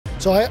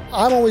So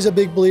I'm always a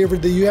big believer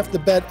that you have to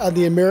bet on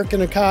the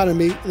American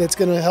economy that's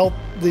going to help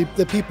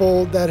the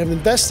people that have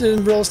invested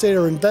in real estate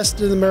or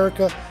invested in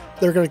America.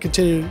 They're going to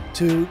continue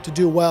to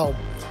do well.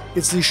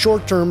 It's these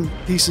short-term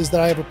pieces that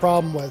I have a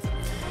problem with.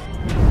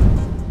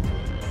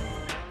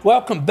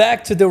 Welcome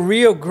back to The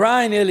Real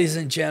Grind, ladies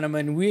and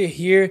gentlemen. We're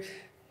here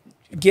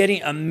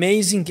getting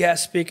amazing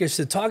guest speakers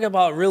to talk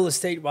about real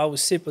estate while we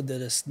sip with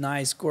this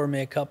nice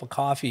gourmet cup of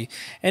coffee.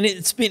 And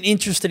it's been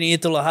interesting,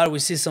 Italo, how we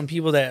see some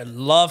people that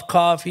love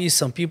coffee,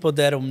 some people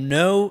that don't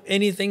know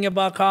anything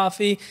about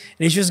coffee,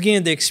 and it's just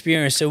getting the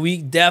experience. So we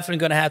definitely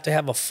going to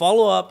have a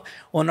follow-up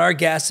on our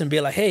guests and be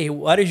like, hey,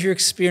 what is your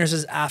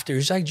experiences after?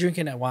 It's like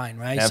drinking that wine,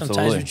 right? Absolutely.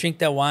 Sometimes we drink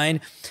that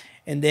wine,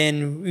 and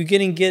then we're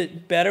going to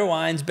get better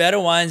wines,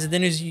 and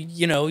then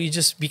you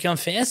just become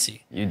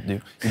fancy. You do.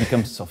 You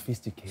become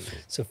sophisticated.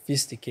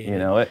 Sophisticated. You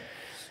know it.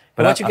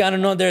 But what you got to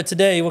know there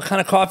today? What kind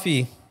of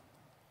coffee?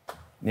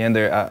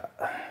 Neander,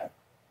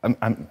 I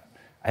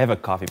have a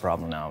coffee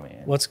problem now,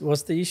 man.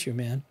 What's the issue,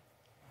 man?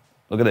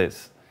 Look at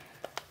this.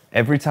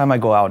 Every time I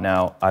go out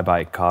now, I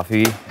buy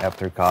coffee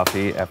after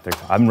coffee after.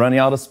 I'm running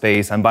out of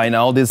space. I'm buying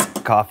all this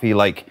coffee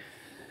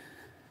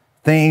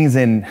things,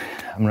 and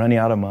I'm running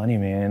out of money,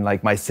 man.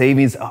 Like my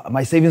savings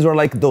were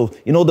like those,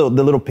 the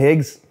little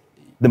pigs.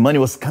 The money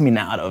was coming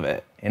out of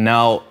it, and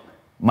now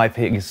my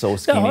pig is so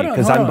skinny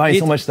because I'm buying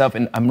so much stuff,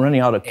 and I'm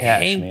running out of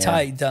cash. Hang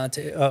tight,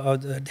 Dante.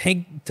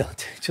 Hang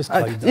Dante. Just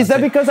call you Dante. Is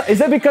that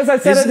because I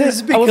said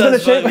I was gonna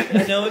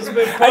shave? No, it's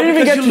because I didn't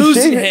even get you're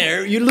losing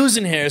hair. You're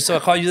losing hair, so I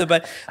call you that.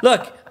 But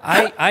look,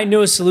 I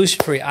know a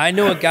solution for you. I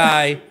know a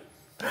guy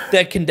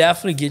that can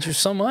definitely get you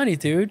some money,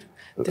 dude.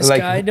 This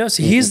guy knows.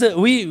 He's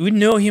we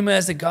know him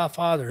as the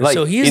Godfather.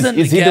 So he's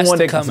is he the one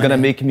that's gonna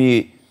make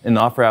me an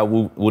offer I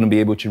wouldn't be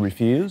able to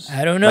refuse?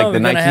 I don't know. We're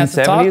gonna have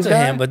to talk to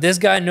him. But this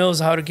guy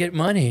knows how to get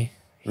money.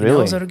 He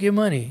knows how to get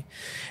money.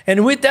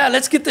 And with that,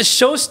 let's get the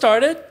show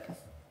started.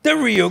 The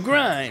Real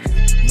Grind.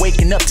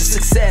 Waking up to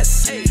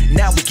success.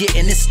 Now we're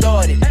getting it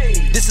started.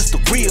 This is the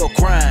real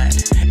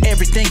grind.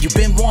 Everything you've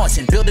been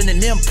wanting, building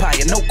an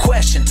empire, no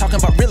question. Talking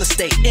about real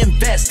estate,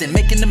 investing,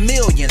 making the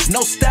millions,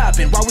 no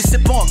stopping. While we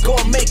sip on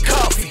gourmet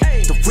coffee.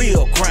 The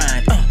real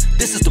grind.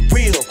 This is the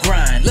real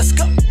grind. Let's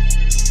go.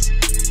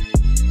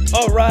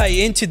 All right,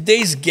 and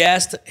today's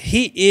guest,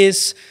 he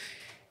is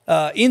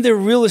in the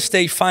real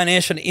estate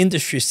financial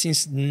industry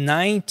since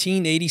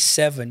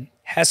 1987.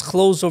 Has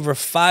closed over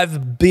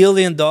 $5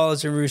 billion in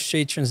real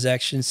estate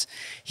transactions.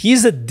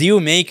 He's a deal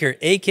maker,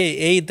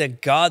 AKA the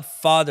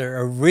Godfather,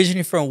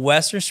 originally from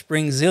Western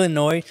Springs,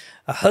 Illinois,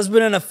 a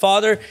husband and a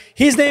father.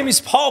 His name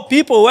is Paul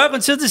Peebles. Welcome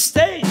to the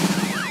stage.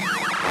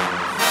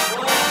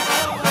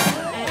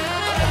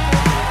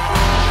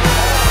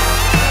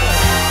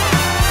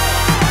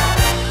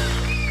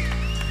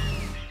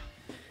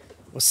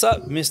 What's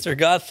up, Mr.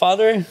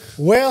 Godfather?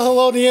 Well,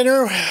 hello,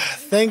 Neander.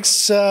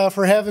 Thanks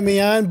for having me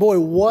on. Boy,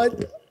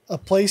 what a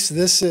place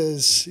this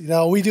is.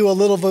 We do a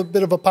little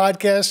bit of a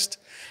podcast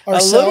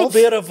ourselves. A little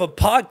bit of a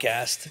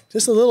podcast?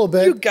 Just a little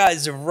bit. You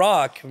guys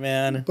rock,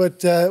 man.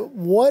 But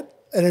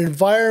what an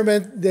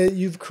environment that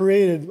you've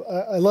created.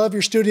 I love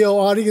your studio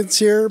audience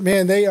here.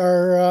 Man, they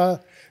are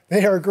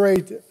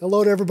great.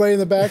 Hello to everybody in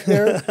the back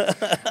there.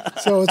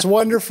 So it's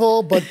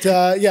wonderful. But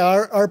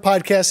yeah, our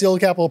podcast, the Old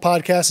Capital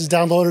Podcast, is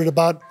downloaded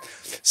about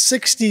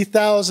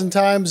 60,000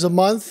 times a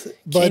month.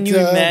 But, can you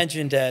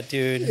imagine that,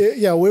 dude?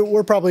 Yeah,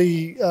 we're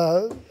probably,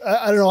 I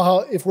don't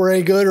know if we're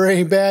any good or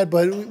any bad,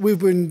 but we've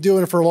been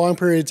doing it for a long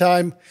period of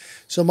time.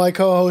 So my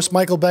co-host,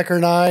 Michael Becker,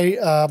 and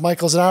I,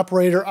 Michael's an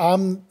operator,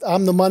 I'm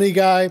the money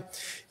guy,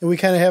 and we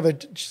kind of have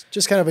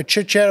just kind of a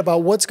chit-chat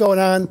about what's going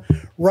on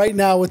right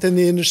now within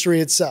the industry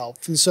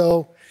itself. And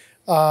so,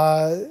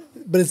 but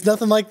it's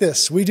nothing like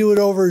this. We do it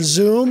over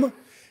Zoom.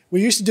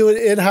 We used to do it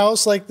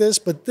in-house like this,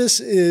 but this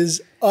is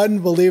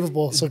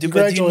unbelievable. So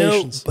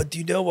congratulations. But do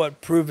you know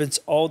what proves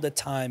all the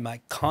time?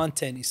 Like,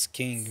 content is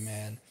king,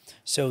 man.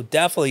 So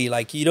definitely,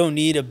 like, you don't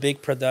need a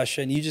big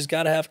production. You just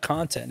got to have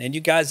content. And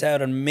you guys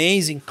had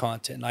amazing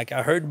content. Like,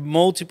 I heard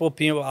multiple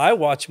people. I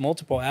watched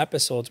multiple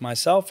episodes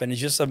myself, and it's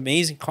just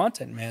amazing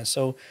content, man.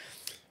 So,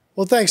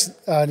 well, thanks,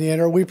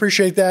 Neander. We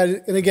appreciate that.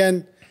 And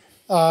again,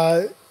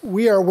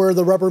 we are where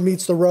the rubber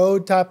meets the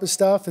road type of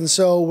stuff. And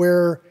so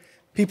where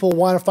people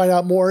want to find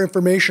out more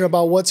information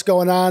about what's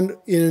going on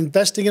in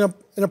investing in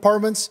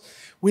apartments,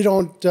 we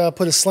don't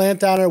put a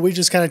slant on it. We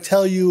just kind of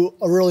tell you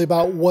really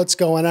about what's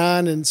going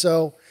on. And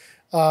so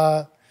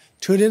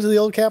tune into the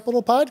Old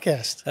Capital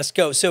Podcast. Let's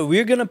go. So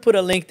we're going to put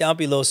a link down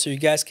below so you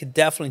guys can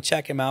definitely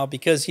check him out,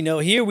 because,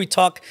 here we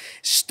talk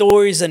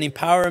stories and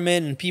empowerment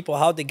and people,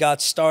 how they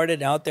got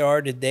started, how they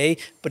are today.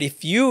 But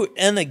if you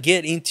want to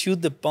get into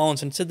the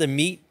bones, into the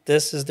meat,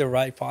 this is the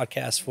right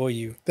podcast for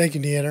you. Thank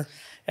you, Neander.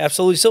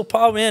 Absolutely. So,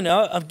 Paul, man,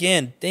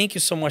 again, thank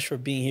you so much for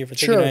being here, for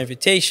taking our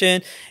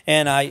invitation.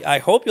 And I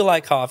hope you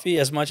like coffee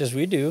as much as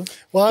we do.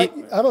 Well,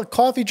 I'm a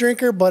coffee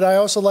drinker, but I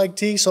also like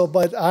tea.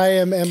 But I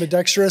am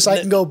ambidextrous.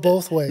 I can go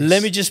both ways.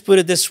 Let me just put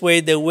it this way.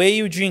 The way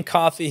you drink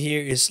coffee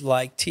here is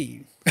like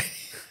tea.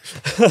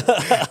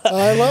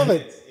 I love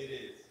it.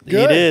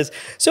 Good. It is.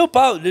 So,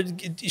 Paul,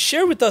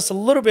 share with us a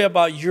little bit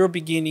about your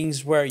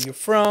beginnings, where you're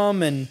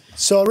from, and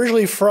so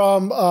originally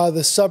from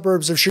the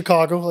suburbs of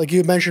Chicago, like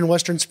you mentioned,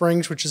 Western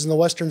Springs, which is in the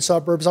western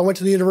suburbs. I went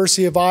to the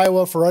University of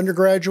Iowa for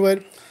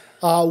undergraduate.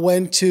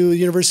 Went to the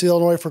University of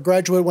Illinois for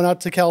graduate. Went out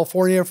to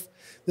California.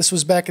 This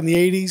was back in the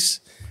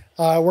 '80s.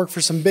 I worked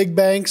for some big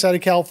banks out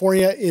of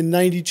California. In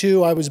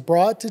 '92, I was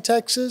brought to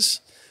Texas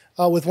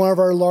with one of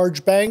our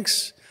large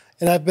banks,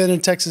 and I've been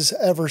in Texas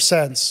ever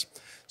since.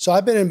 So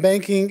I've been in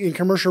banking in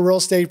commercial real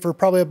estate for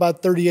probably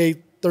about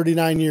 38,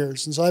 39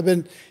 years. And so I've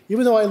been,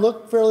 even though I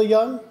look fairly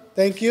young,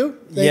 thank you.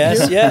 Thank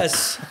you.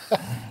 Yes.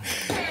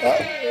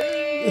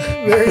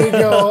 There you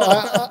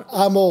go.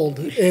 I'm old.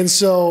 And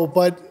so,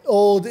 but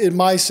old in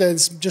my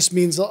sense just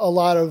means a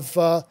lot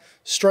of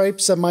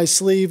stripes on my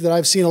sleeve, that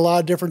I've seen a lot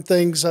of different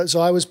things. So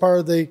I was part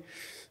of the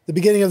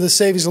beginning of the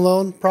savings and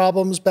loan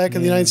problems back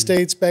in the United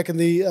States, back in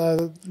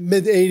the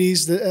mid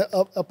 80s,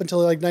 up until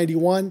like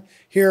 91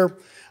 here.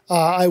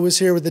 I was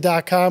here with the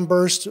dot-com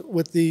burst,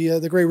 with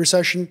the Great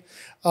Recession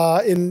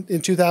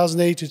in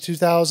 2008 to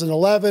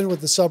 2011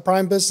 with the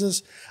subprime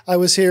business. I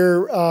was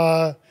here,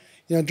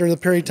 during the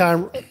period of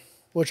time,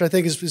 which I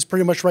think is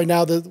pretty much right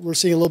now that we're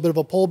seeing a little bit of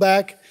a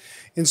pullback.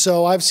 And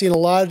so I've seen a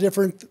lot of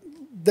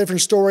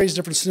different stories,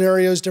 different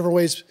scenarios, different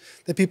ways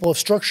that people have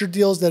structured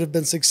deals that have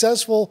been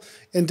successful,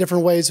 and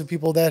different ways of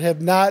people that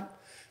have not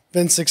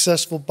been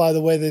successful by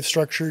the way they've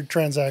structured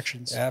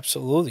transactions.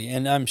 Absolutely.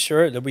 And I'm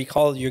sure that we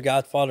call your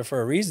godfather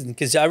for a reason,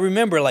 because I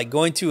remember like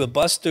going to a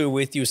bus tour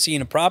with you,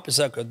 seeing a property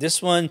cycle.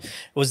 This one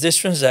was this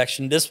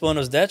transaction. This one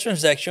was that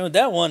transaction.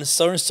 That one,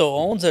 so-and-so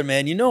owns it,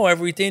 man. You know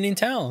everything in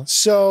town.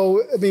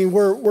 So, I mean,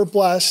 we're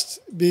blessed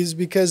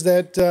because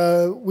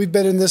that we've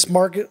been in this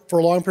market for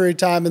a long period of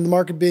time, and the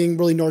market being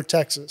really North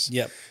Texas.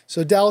 Yep.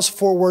 So Dallas,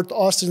 Fort Worth,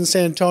 Austin, and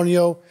San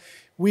Antonio,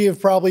 we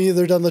have probably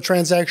either done the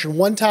transaction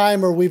one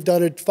time or we've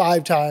done it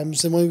 5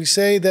 times. And when we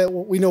say that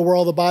we know where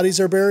all the bodies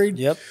are buried,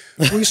 yep,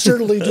 we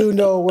certainly do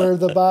know where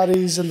the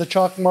bodies and the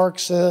chalk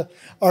marks are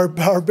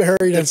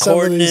buried. The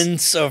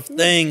coordinates of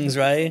things,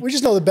 right? We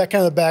just know the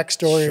kind of the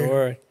backstory.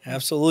 Sure,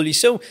 absolutely.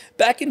 So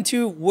back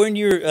into when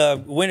you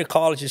went to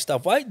college and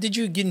stuff, why did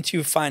you get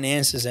into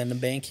finances and the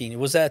banking?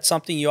 Was that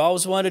something you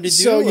always wanted to do?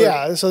 So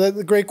yeah, so that's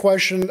a great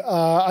question.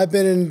 I've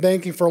been in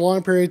banking for a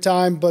long period of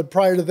time, but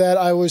prior to that,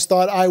 I always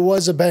thought I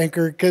was a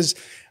banker because,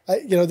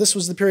 this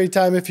was the period of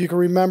time, if you can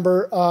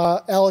remember,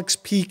 Alex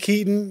P.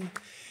 Keaton,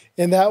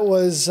 and that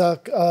was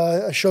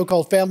a show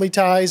called Family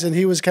Ties, and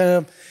he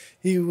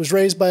was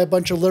raised by a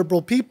bunch of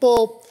liberal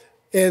people,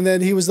 and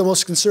then he was the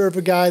most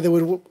conservative guy that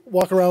would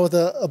walk around with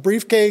a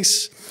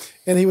briefcase,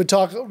 and he would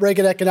talk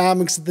Reagan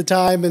economics at the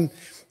time, and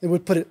they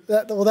would put it,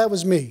 that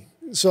was me.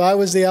 So I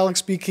was the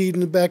Alex P.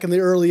 Keaton back in the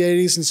early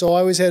 80s, and so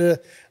I always had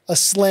a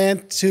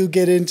slant to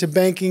get into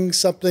banking,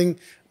 something,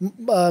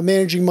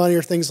 managing money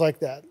or things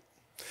like that.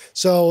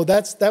 So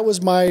that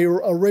was my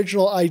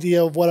original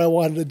idea of what I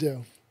wanted to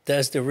do.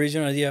 That's the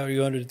original idea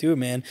you wanted to do,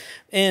 man.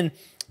 And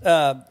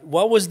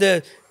what was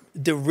the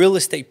real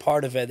estate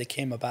part of it that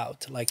came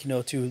about, like, to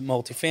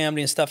multifamily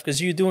and stuff? Because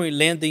you're doing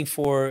lending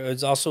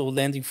it's also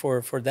lending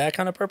for that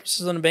kind of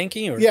purposes on the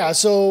banking? Or? Yeah,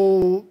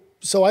 so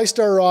I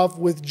started off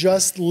with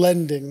just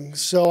lending.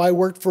 So I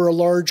worked for a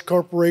large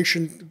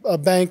corporation, a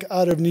bank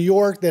out of New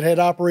York that had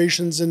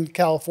operations in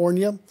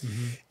California.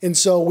 Mm-hmm. And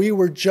so we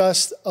were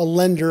just a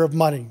lender of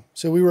money.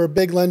 So we were a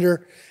big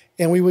lender,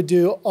 and we would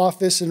do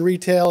office and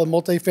retail and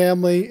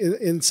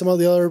multifamily and some of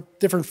the other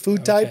different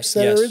food types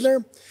that are in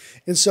there.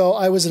 And so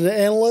I was an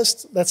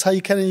analyst. That's how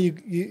you kind of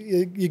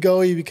you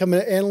go. You become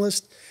an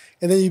analyst,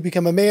 and then you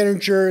become a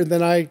manager. And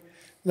then I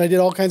did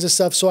all kinds of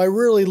stuff. So I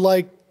really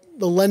liked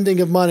the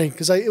lending of money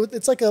because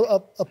it's like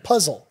a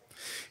puzzle.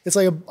 It's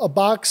like a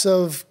box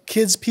of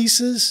kids'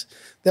 pieces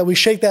that we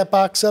shake that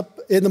box up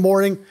in the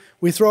morning.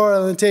 We throw it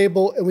on the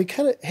table, and we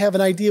kind of have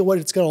an idea what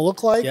it's going to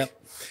look like. Yep.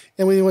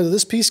 And when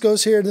this piece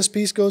goes here and this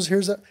piece goes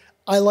here,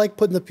 I like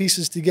putting the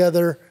pieces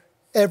together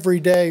every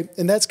day.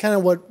 And that's kind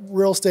of what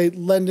real estate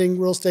lending,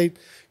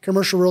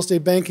 commercial real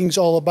estate banking is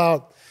all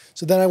about.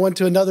 So then I went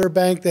to another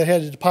bank that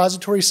had a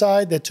depository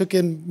side that took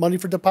in money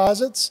for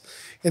deposits,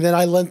 and then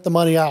I lent the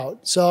money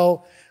out.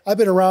 So I've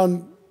been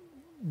around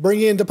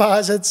bringing in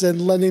deposits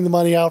and lending the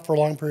money out for a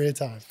long period of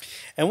time.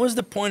 And what was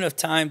the point of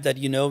time that,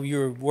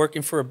 you're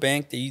working for a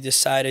bank that you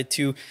decided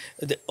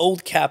the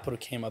Old Capital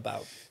came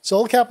about? So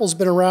Old Capital's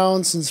been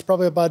around since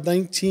probably about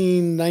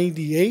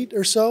 1998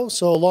 or so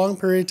a long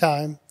period of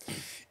time.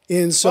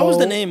 And so, what was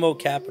the name Old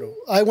Capital?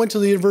 I went to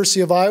the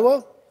University of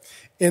Iowa,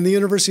 and the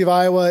University of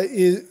Iowa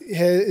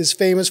is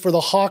famous for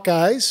the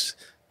Hawkeyes,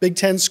 Big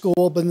Ten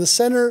school, but in the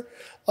center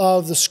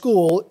of the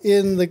school,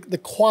 in the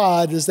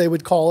quad, as they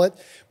would call it,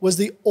 was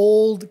the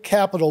Old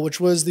Capitol, which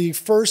was the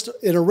first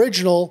and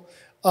original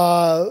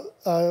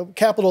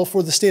capital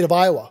for the state of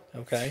Iowa.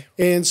 Okay.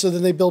 And so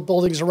then they built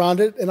buildings around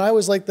it, and I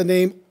always liked the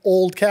name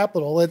Old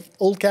Capitol.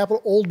 Old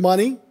Capitol, old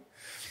money.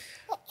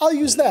 I'll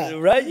use that.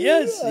 Right,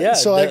 yes, yeah.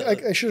 So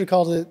I should have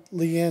called it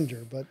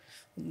Leander, but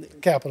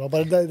capital,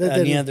 but that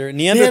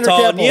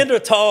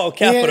Neanderthal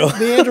capital.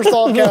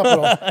 Neanderthal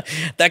capital.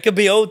 That could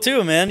be old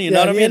too, man. You know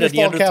what I mean?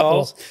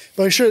 Neanderthals.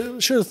 But I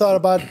should have thought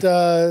about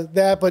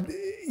that. But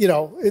you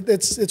know,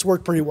 it's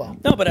worked pretty well.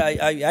 No, but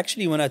I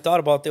actually, when I thought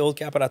about the old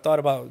capital, I thought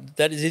about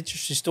that is an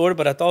interesting story.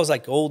 But I thought it was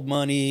like old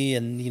money,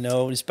 and you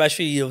know,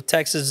 especially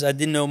Texas. I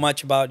didn't know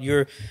much about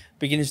your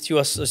beginnings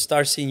to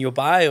start seeing your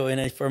bio,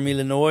 and from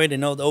Illinois, to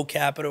know the old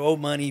capital,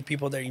 old money,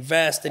 people that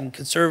invest and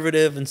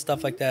conservative and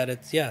stuff like that.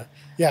 It's Yeah.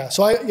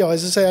 So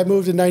as I say, I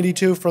moved in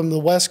 '92 from the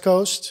West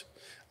Coast.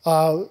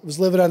 Was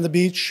living on the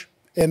beach,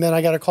 and then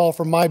I got a call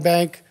from my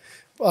bank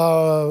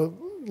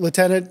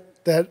lieutenant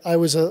that I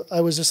was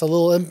just a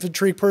little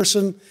infantry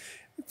person,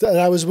 that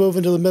I was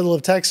moving to the middle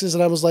of Texas,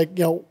 and I was like,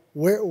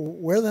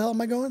 where the hell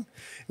am I going? And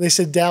they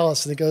said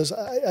Dallas, and he goes,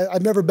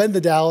 I've never been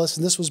to Dallas,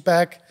 and this was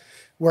back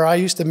where I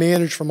used to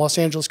manage from Los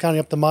Angeles County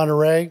up to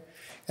Monterey,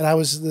 and I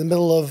was in the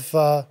middle of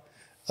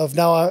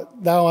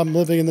now I'm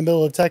living in the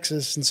middle of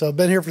Texas, and so I've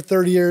been here for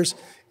 30 years.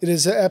 It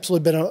has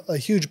absolutely been a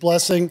huge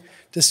blessing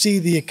to see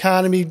the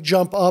economy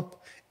jump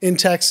up in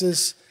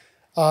Texas,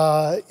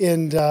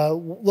 and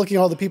looking at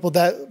all the people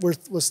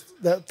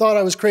that thought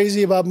I was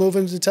crazy about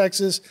moving to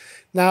Texas.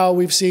 Now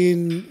we've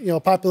seen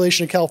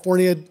population of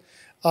California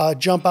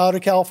jump out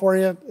of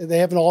California. They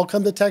haven't all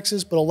come to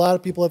Texas, but a lot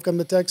of people have come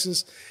to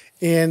Texas.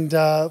 And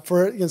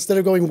instead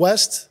of going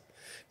west,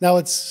 now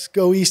it's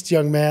go east,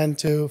 young man,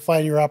 to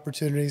find your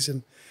opportunities.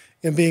 And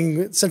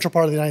being central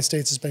part of the United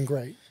States has been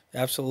great.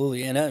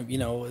 Absolutely. And,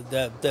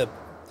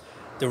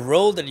 the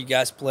role that you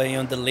guys play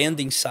on the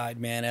lending side,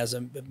 man, as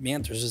a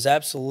mentors is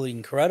absolutely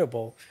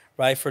incredible,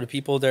 right? For the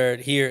people that are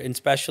here, and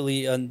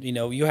especially,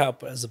 you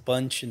help as a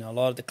bunch, a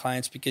lot of the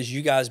clients, because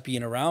you guys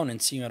being around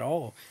and seeing it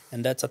all.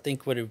 And that's, I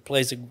think, what it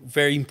plays a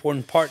very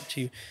important part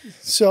to.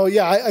 So,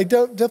 yeah, I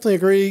definitely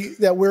agree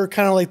that we're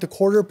kind of like the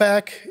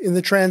quarterback in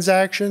the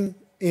transaction.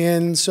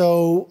 And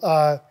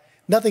so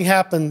nothing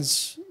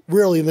happens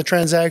really in the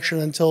transaction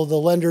until the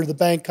lender, the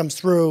bank, comes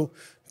through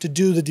to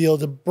do the deal,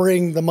 to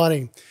bring the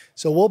money.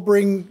 So we'll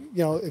bring,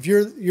 if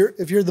you're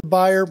the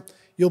buyer,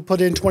 you'll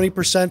put in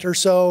 20% or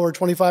so, or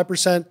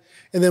 25%,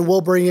 and then we'll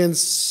bring in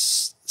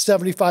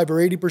 75 or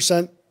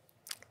 80%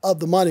 of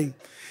the money.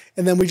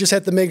 And then we just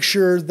have to make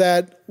sure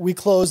that we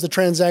close the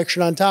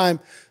transaction on time,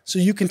 so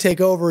you can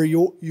take over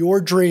your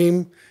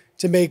dream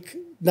to make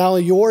not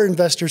only your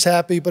investors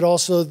happy, but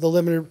also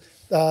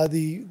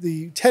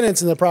the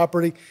tenants in the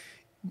property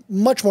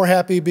much more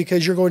happy,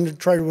 because you're going to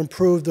try to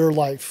improve their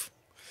life.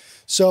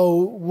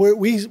 So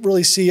we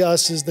really see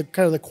us as the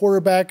kind of the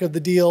quarterback of the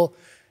deal,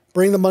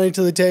 bring the money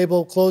to the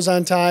table, close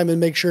on time, and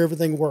make sure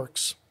everything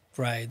works.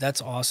 Right.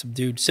 That's awesome,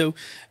 dude. So,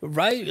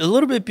 right, a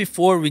little bit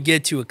before we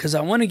get to it, because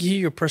I want to give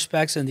your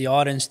perspective in the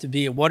audience to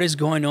be what is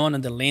going on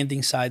the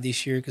lending side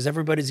this year, because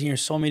everybody's hearing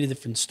so many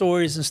different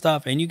stories and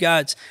stuff, and you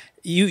guys,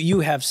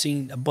 you have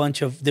seen a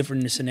bunch of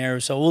different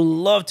scenarios, so we'll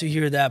love to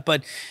hear that.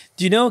 But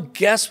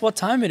guess what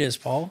time it is,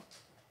 Paul?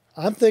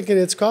 I'm thinking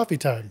it's coffee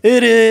time.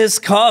 It is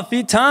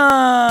coffee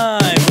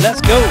time. Let's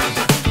go.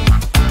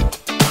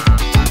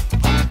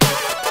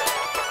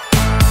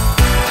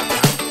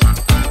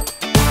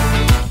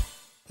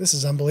 This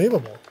is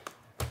unbelievable.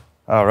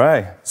 All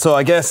right. So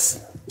I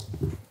guess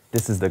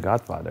this is the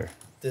Godfather.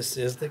 This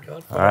is the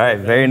Godfather. All right.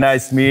 Very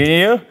nice meeting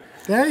you.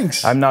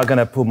 Thanks. I'm not going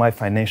to put my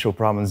financial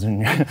problems on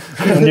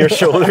your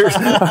shoulders.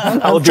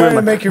 I'm trying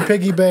to make your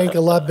piggy bank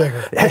a lot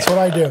bigger. That's what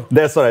I do.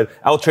 That's what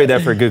I'll trade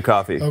that for good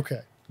coffee.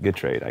 Okay. Good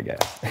trade, I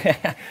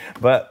guess.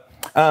 But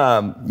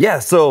yeah,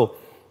 so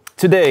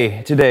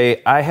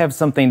today I have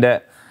something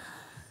that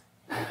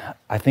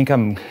I think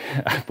I'm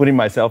putting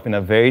myself in a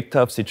very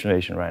tough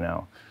situation right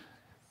now,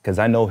 because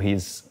I know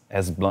he's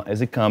as blunt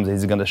as it comes.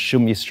 He's gonna shoot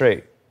me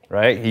straight,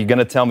 right? He's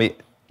gonna tell me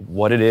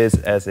what it is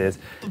as is.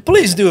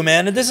 Please do,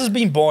 man. This has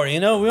been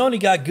boring. We only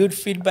got good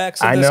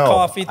feedbacks on this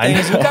coffee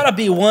things. We gotta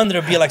be one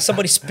that'll be like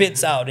somebody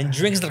spits out and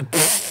drinks like.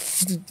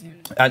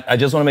 I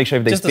just want to make sure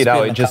if they spit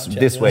out, just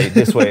this way,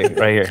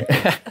 right here.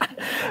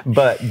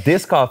 But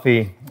this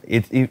coffee,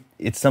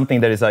 it's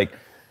something that is like,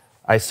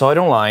 I saw it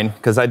online,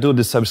 because I do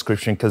the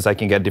subscription, because I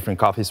can get different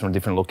coffees from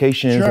different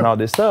locations and all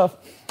this stuff.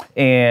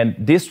 And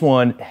this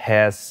one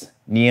has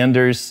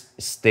Neander's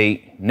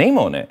state name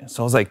on it.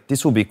 So I was like,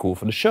 this will be cool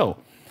for the show.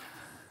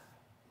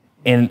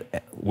 And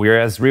we're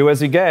as real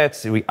as it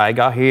gets. I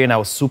got here and I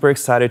was super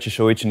excited to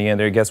show it to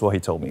Neander. Guess what he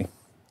told me?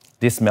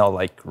 This smelled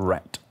like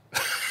rat.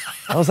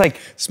 I was like,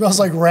 smells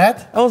like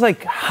rat? I was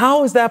like,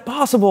 how is that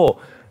possible?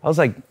 I was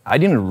like, I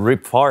didn't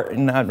rip fart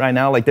in that right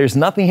now. Like, there's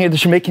nothing here that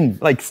should make him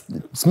like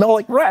smell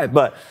like rat.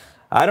 But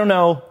I don't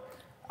know.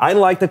 I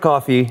like the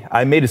coffee.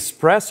 I made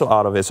espresso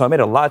out of it, so I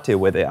made a latte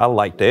with it. I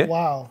liked it.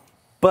 Wow.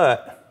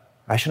 But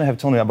I shouldn't have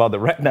told him about the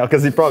rat now,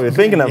 because he's probably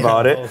thinking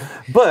about it.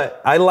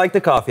 But I like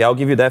the coffee. I'll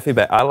give you that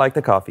feedback. I like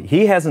the coffee.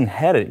 He hasn't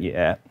had it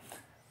yet,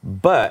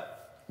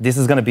 but this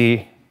is gonna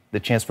be the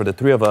chance for the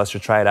three of us to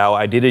try it out.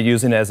 I did it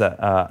using an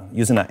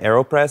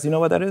AeroPress. You know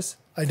what that is?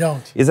 I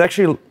don't. It's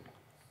actually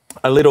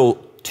a little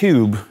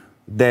tube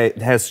that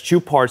has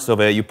two parts of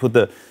it. You put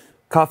the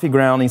coffee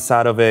ground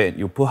inside of it.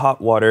 You put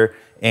hot water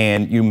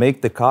and you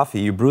make the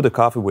coffee. You brew the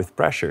coffee with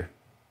pressure.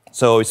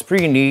 So it's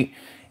pretty neat.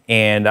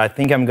 And I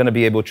think I'm gonna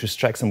be able to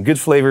extract some good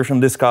flavor from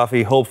this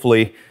coffee,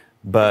 hopefully,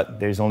 but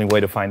there's only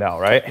way to find out,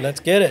 right? Let's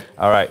get it.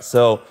 All right,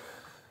 so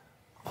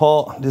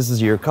Paul, this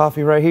is your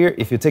coffee right here.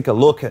 If you take a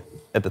look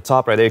at the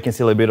top right there, you can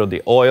see a little bit of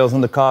the oils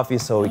on the coffee,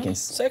 so we can...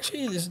 It's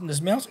actually, this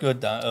smells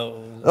good.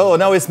 Oh,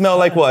 now it smells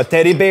like what, a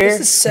teddy bear? It's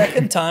the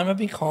second time I've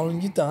been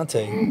calling you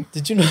Dante.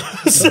 Did you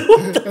notice?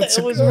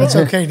 It's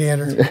okay,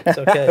 Neander. It's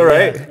okay. All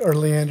right. Yeah. Or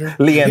Leander.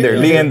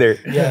 Leander.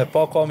 Yeah,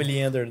 Paul called me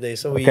Leander today,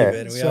 so we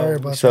Okay. even. Sorry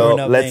about that. So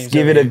let's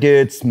give it a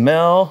good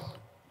smell.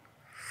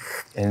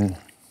 And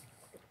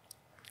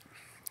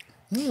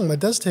It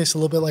does taste a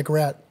little bit like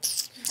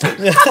rat.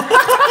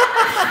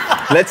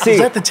 let's see. Is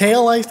that the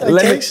tail I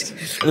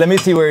taste? Let me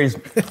see where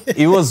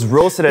it was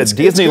roasted at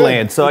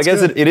Disneyland, so I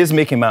guess it is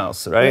Mickey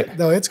Mouse, right?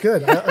 No, it's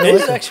good.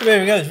 It's actually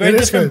very good. It's very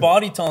different good.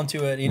 body tone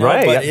to it, you know,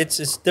 Right, but yeah.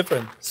 it's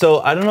different.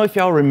 So I don't know if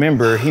y'all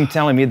remember him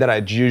telling me that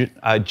I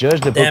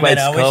judged the book Damn by it,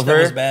 its I wish that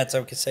cover. was bad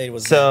so I could say it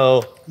was bad.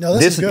 So No,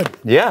 this is good.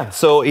 Yeah,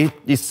 so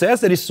it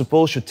says that it's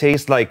supposed to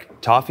taste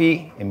like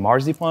toffee and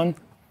marzipan.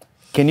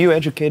 Can you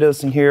educate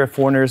us in here,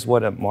 foreigners,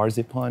 what a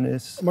marzipan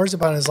is?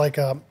 Marzipan is like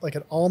an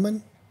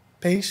almond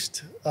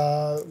paste.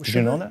 Did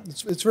you know that?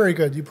 It's very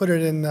good. You put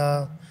it in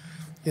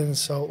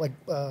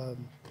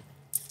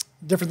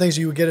different things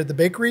you would get at the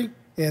bakery,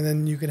 and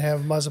then you can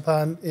have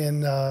marzipan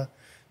in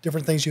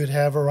different things you would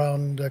have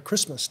around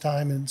Christmas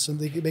time, and so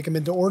they can make them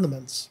into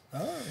ornaments.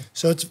 Oh.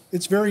 So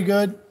it's very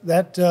good.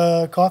 That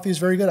coffee is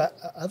very good.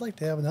 I'd like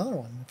to have another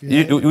one.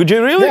 If Would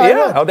you really? Yeah,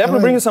 Yeah, I'll definitely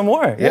bring you some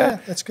more. Yeah,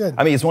 that's good.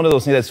 I mean, it's one of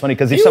those things that's funny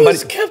because if He somebody...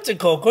 was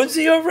skeptical. Once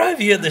you arrive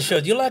here at the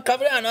show, do you like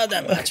coffee? Not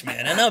that much,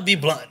 man. And I'll be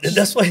blunt. And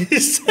that's what he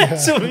said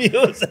to me.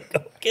 I was like,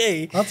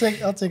 okay. I'll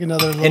take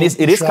another little And it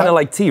is shot. kind of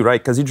like tea, right?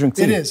 Because you drink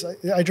tea. It is.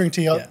 I drink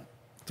tea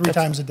three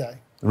times a day.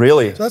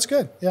 Really? So that's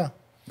good, yeah.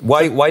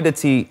 Why the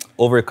tea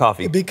over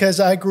coffee? Because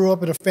I grew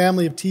up in a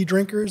family of tea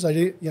drinkers.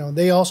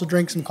 They also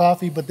drank some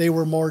coffee, but they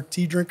were more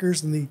tea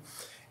drinkers than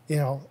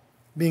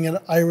being an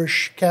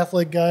Irish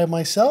Catholic guy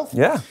myself.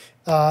 Yeah.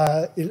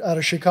 Out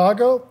of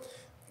Chicago,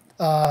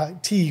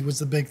 tea was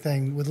the big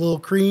thing with a little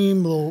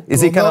cream,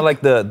 Is it kind of like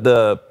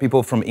the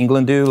people from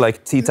England do,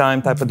 like tea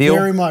time type of deal?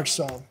 Very much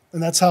so.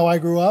 And that's how I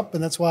grew up,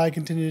 and that's why I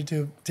continue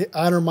to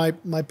honor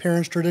my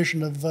parents'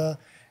 tradition of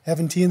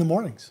having tea in the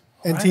mornings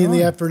and tea in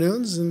the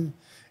afternoons, and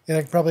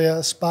probably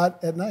a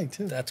spot at night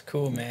too. That's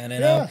cool, man.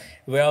 And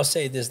we all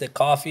say this: the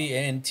coffee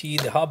and tea,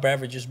 the hot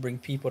beverages bring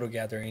people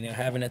together.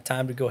 Having a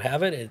time to go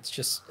have it, it's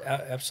just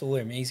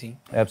absolutely amazing.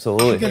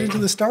 Absolutely. Get into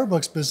the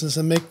Starbucks business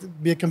and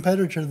be a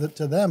competitor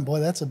to them. Boy,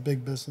 that's a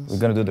big business. We're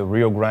gonna do the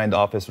Rio Grande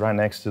office right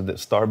next to the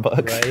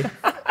Starbucks. Right.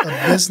 A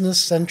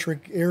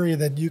business-centric area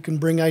that you can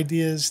bring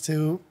ideas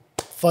to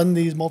fund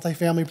these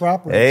multifamily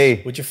properties.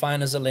 Hey. Would you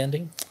find us a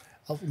landing?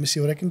 Let me see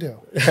what I can do.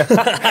 His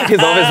office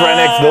right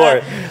next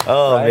door.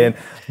 Oh, man.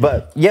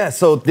 But yeah,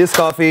 so this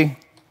coffee,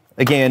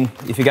 again,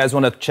 if you guys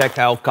want to check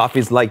out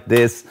coffees like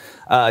this,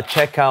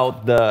 check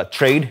out the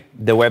trade,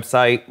 the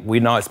website.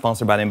 We're not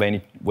sponsored by them by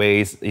any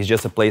ways. It's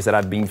just a place that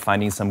I've been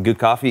finding some good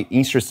coffee,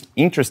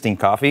 interesting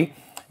coffee.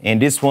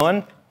 And this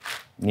one,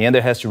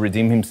 Neander has to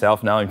redeem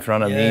himself now in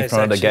front of me, in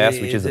front of the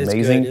guests, which is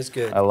amazing. It's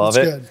good. I love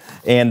it. Good.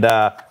 And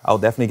I'll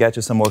definitely get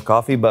you some more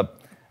coffee, but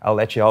I'll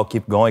let you all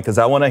keep going because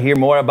I want to hear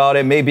more about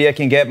it. Maybe I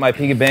can get my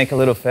piggy bank a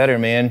little fatter,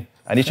 man.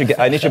 I need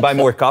to buy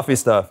more coffee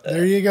stuff.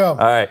 There you go. All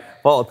right,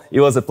 Paul, it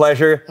was a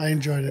pleasure. I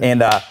enjoyed it.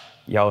 And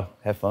y'all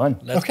have fun.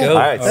 Let's go. All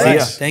right, see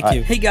ya. Thank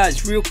you. Hey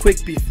guys, real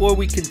quick before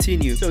we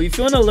continue. So if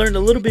you want to learn a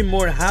little bit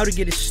more how to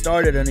get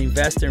started on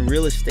investing in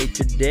real estate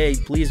today,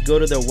 please go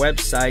to their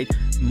website,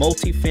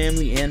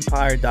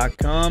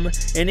 multifamilyempire.com.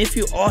 And if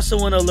you also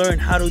want to learn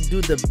how to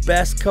do the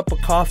best cup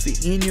of coffee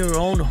in your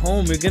own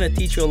home, we're going to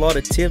teach you a lot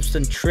of tips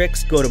and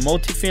tricks. Go to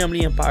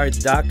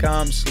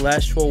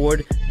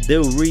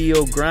multifamilyempire.com/the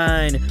Rio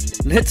Grind.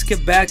 Let's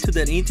get back to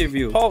that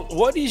interview. Paul,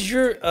 what is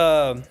your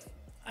I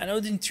know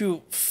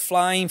into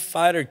flying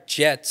fighter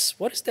jets.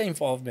 What is the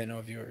involvement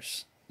of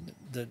yours?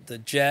 The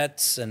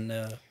jets and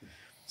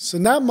So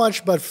not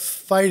much but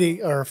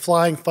fighting or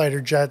flying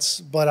fighter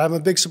jets, but I'm a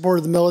big supporter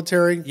of the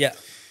military. Yeah.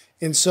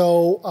 And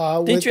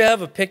so didn't you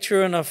have a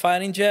picture on a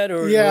fighting jet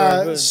or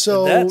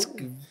so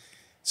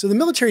the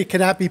military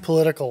cannot be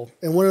political.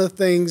 And one of the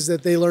things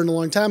that they learned a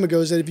long time ago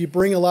is that if you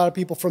bring a lot of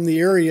people from the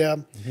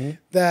area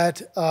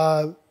that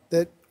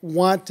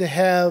want to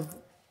have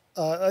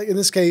in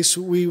this case,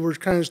 we were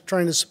kind of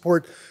trying to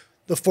support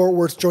the Fort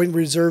Worth Joint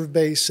Reserve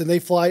Base, and they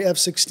fly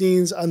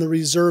F-16s on the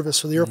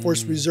reservists, so the Air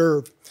Force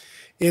Reserve.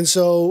 And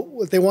so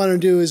what they wanted to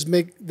do is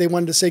they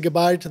wanted to say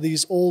goodbye to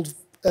these old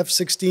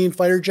F-16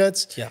 fighter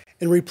jets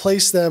and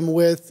replace them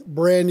with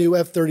brand new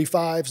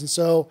F-35s. And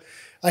so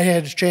I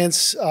had a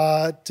chance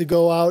to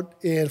go out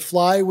and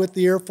fly with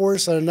the Air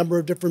Force on a number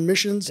of different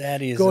missions,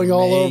 going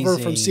all over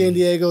from San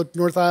Diego,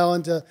 North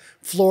Island to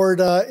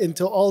Florida,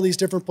 into all these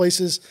different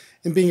places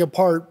and being a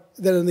part.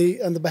 Then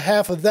on the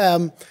behalf of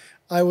them,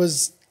 I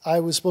was I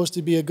was supposed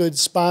to be a good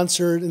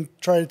sponsor and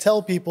try to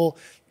tell people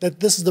that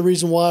this is the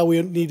reason why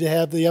we need to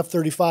have the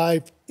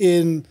F-35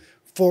 in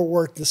Fort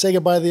Worth. To say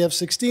goodbye to the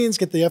F-16s,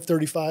 get the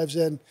F-35s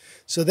in.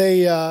 So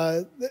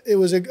it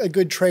was a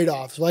good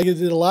trade-off. So I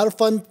did a lot of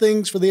fun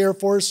things for the Air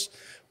Force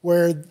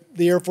where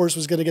the Air Force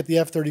was going to get the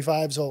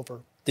F-35s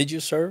over. Did you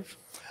serve?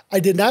 I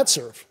did not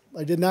serve.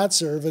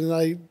 And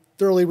I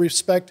thoroughly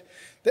respect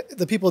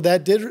the people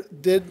that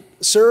did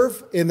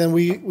serve, and then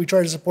we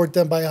try to support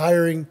them by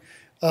hiring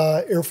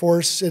Air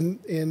Force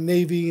and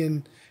Navy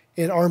and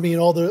Army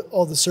and all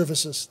the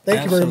services.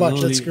 Thank you very much.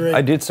 That's great.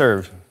 I did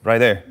serve right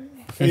there.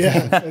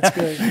 Yeah, that's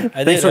great.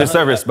 Thanks for the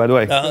service, by the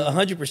way.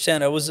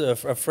 100%. I was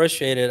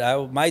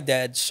frustrated. My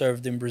dad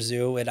served in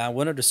Brazil, and I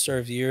wanted to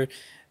serve here.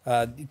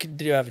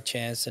 Did have a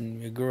chance,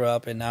 and we grew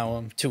up, and now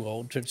I'm too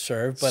old to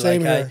serve. But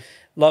Same here. I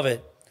love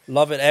it.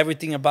 Love it.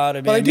 Everything about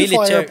it. But man.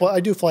 I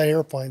do fly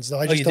airplanes, though.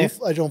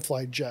 I don't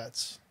fly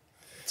jets.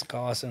 It's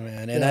awesome,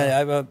 man. And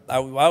I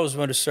was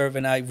going to serve,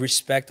 and I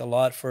respect a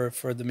lot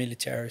for the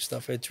military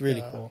stuff. It's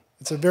really cool.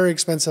 It's a very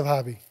expensive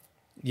hobby.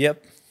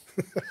 Yep.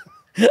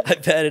 I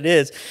bet it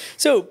is.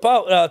 So,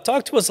 Paul,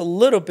 talk to us a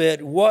little bit.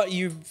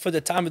 For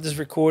the time of this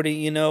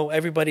recording,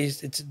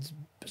 everybody's,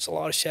 there's a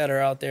lot of chatter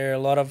out there, a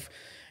lot of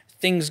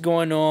things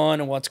going on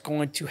and what's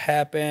going to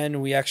happen.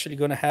 We're actually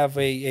going to have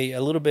a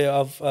little bit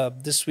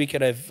of this week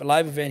at a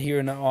live event here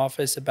in our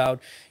office about,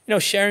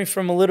 sharing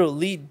from a little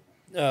lead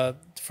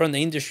from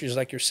the industries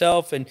like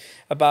yourself and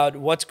about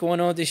what's going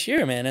on this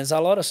year, man. There's a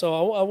lot of,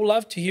 so I would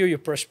love to hear your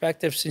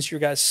perspective since you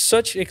got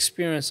such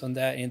experience on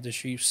that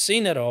industry. You've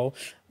seen it all.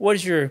 What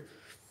is your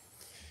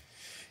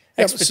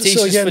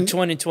expectations for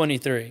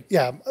 2023?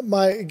 Yeah,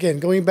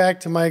 going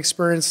back to my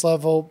experience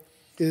level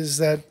is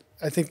that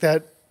I think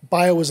that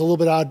bio was a little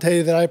bit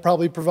outdated that I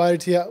probably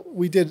provided to you.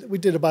 We did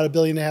about $1.5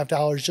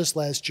 billion just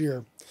last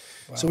year.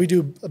 Wow. So we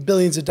do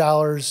billions of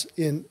dollars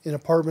in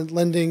apartment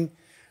lending.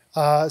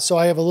 So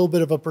I have a little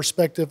bit of a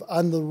perspective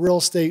on the real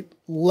estate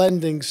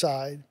lending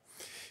side.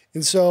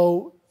 And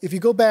so if you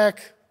go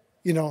back,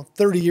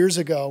 30 years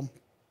ago,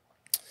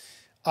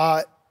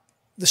 the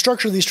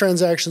structure of these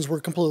transactions were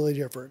completely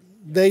different.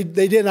 They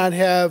did not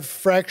have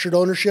fractured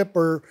ownership,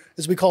 or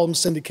as we call them,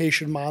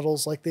 syndication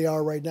models like they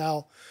are right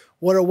now.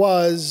 What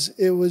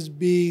it would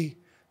be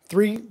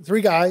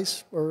three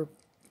guys, or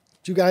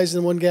two guys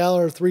and one gal,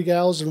 or three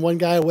gals and one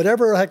guy,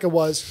 whatever the heck it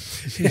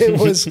was. It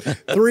was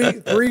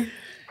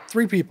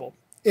three people.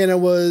 And it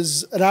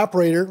was an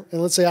operator, and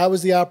let's say I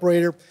was the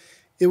operator.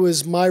 It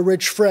was my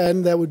rich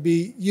friend, that would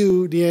be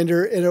you,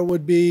 Deander, and it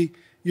would be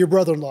your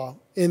brother-in-law.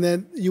 And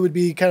then you would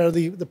be kind of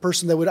the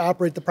person that would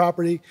operate the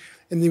property,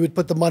 and you would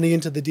put the money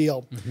into the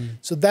deal. Mm-hmm.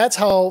 So that's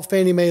how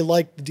Fannie Mae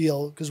liked the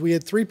deal, because we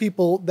had three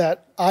people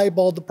that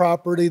eyeballed the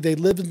property. They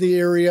lived in the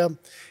area,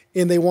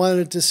 and they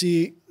wanted to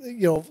see,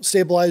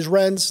 stabilized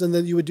rents, and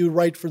then you would do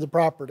right for the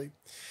property.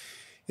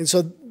 And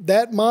so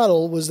that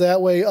model was that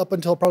way up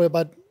until probably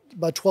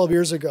about 12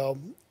 years ago.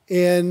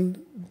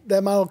 And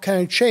that model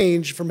kind of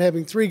changed from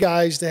having three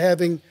guys to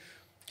having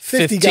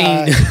 50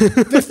 guys,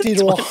 50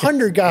 to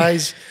 100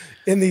 guys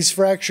in these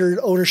fractured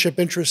ownership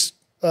interest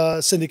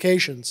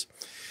syndications.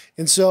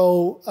 And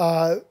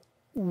so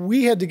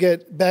we had to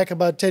get, back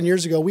about 10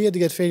 years ago, we had to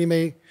get Fannie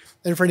Mae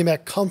and Freddie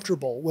Mac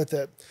comfortable with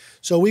it.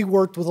 So we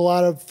worked with a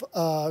lot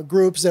of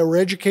groups that were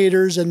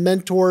educators and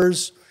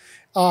mentors,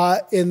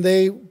 and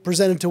they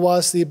presented to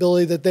us the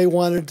ability that they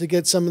wanted to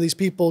get some of these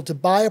people to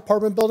buy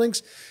apartment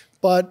buildings.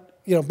 But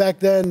back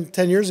then,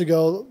 10 years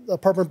ago, the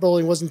apartment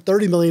building wasn't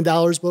 $30 million,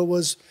 but it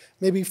was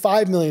maybe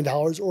 $5 million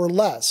or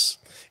less.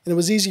 And it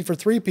was easy for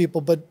three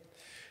people, but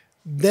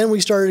then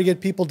we started to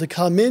get people to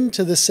come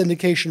into the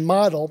syndication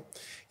model,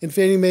 and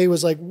Fannie Mae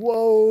was like,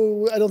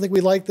 whoa, I don't think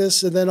we like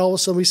this. And then all of a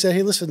sudden we said,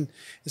 hey, listen,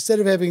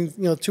 instead of having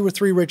 2 or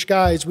 3 rich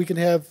guys, we can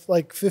have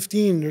like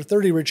 15 or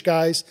 30 rich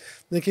guys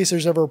in case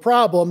there's ever a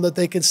problem that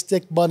they can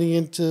stick money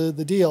into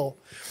the deal.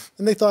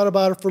 And they thought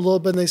about it for a little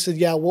bit, and they said,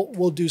 yeah,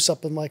 we'll do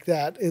something like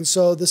that. And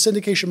so the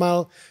syndication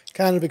model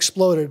kind of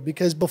exploded,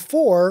 because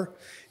before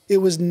it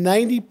was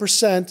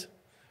 90%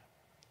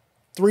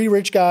 3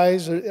 rich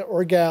guys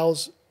or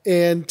gals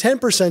and 10%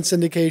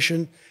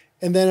 syndication,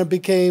 and then it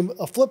became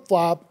a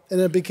flip-flop,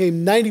 and it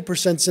became 90%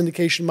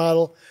 syndication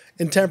model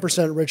and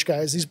 10% rich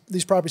guys.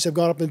 These properties have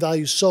gone up in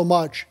value so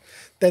much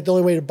that the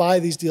only way to buy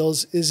these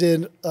deals is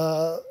in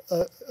a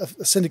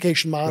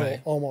syndication model,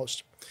 right,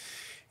 almost.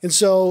 And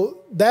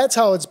so that's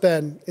how it's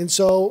been. And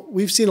so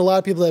we've seen a lot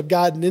of people that have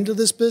gotten into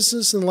this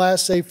business in the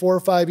last, say, 4 or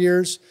 5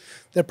 years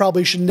that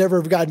probably should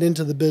never have gotten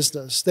into the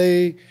business.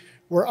 They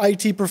were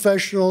IT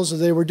professionals, or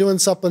they were doing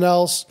something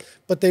else,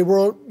 but they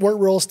weren't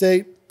real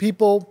estate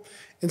people.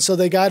 And so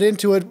they got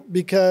into it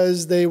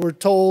because they were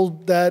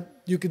told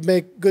that you could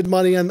make good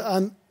money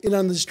on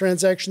these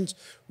transactions,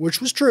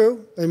 which was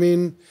true. I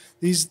mean,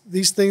 these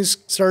things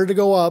started to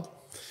go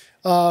up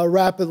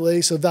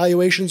rapidly, so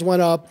valuations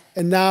went up,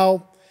 and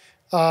now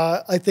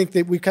I think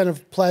that we kind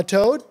of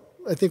plateaued.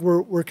 I think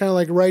we're kind of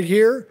like right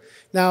here.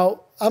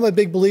 Now, I'm a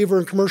big believer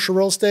in commercial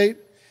real estate,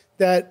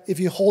 that if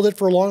you hold it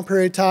for a long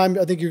period of time,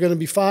 I think you're going to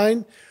be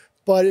fine.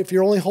 But if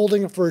you're only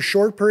holding it for a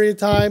short period of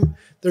time,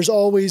 there's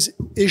always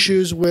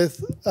issues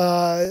with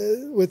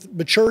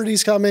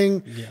maturities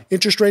coming,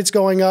 interest rates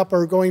going up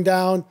or going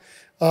down,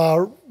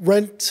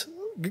 rent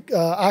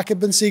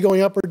occupancy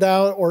going up or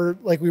down, or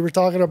like we were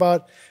talking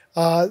about,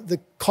 the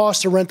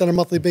cost of rent on a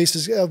monthly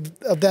basis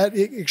of that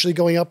actually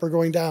going up or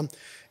going down.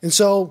 And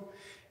so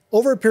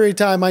over a period of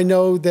time, I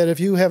know that if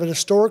you have an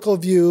historical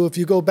view, if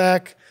you go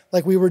back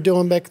like we were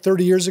doing back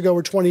 30 years ago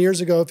or 20 years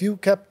ago, if you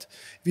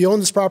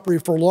owned this property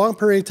for a long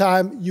period of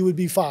time, you would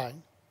be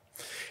fine.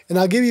 And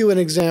I'll give you an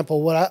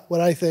example.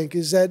 What I think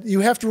is that you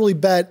have to really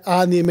bet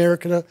on the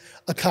American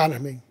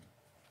economy.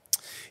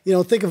 You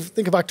know, think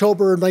of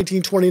October of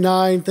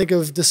 1929, think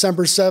of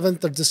December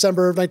 7th or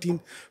December of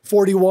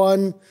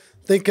 1941,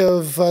 think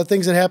of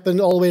things that happened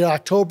all the way to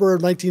October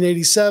of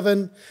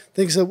 1987,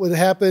 things that would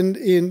happen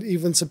in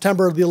even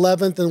September of the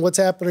 11th, and what's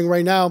happening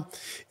right now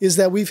is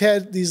that we've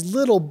had these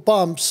little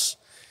bumps,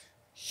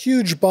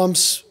 huge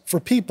bumps for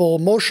people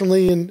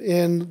emotionally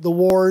in the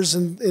wars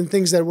and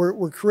things that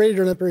were created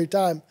during that period of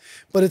time.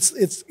 But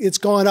it's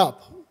gone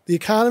up. The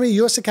economy,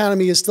 U.S.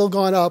 economy, has still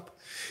gone up,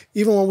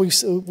 even when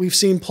we've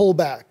seen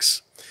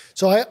pullbacks.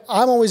 So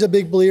I'm always a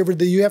big believer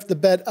that you have to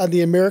bet on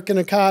the American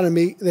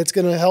economy that's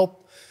going to help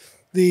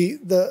the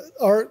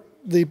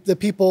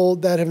people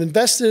that have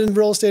invested in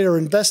real estate or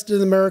invested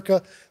in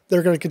America.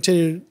 They're going to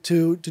continue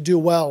to do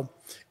well.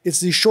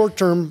 It's these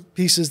short-term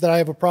pieces that I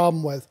have a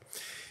problem with.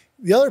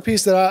 The other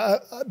piece that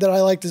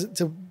I like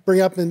to bring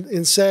up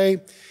and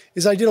say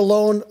is I did a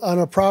loan on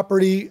a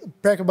property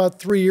back about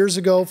 3 years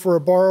ago for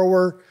a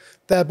borrower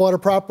that bought a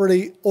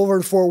property over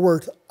in Fort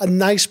Worth, a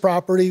nice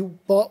property.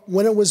 But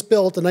when it was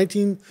built in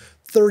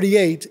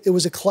 1938, it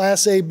was a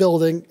Class A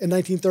building in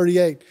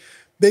 1938.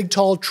 Big,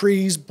 tall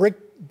trees,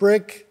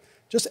 brick,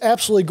 just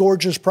absolutely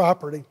gorgeous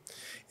property.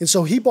 And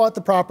so he bought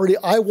the property.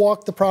 I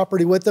walked the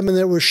property with him, and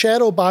there were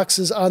shadow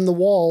boxes on the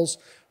walls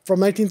from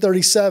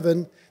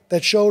 1937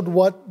 that showed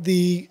what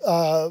the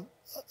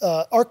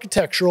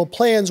architectural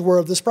plans were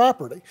of this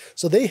property.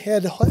 So they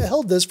had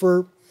held this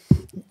for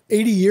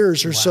 80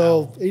 years or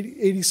so,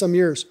 80 some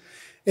years.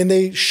 And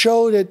they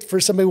showed it for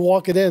somebody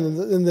walking in,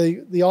 and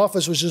the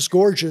office was just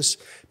gorgeous.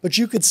 But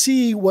you could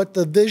see what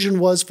the vision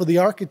was for the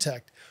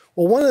architect.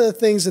 Well, one of the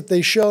things that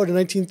they showed in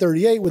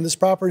 1938 when this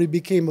property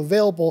became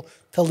available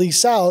to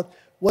lease out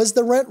was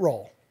the rent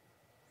roll.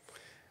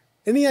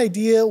 Any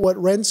idea what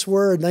rents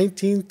were in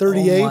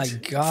 1938? Oh my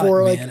God,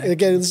 for like, man.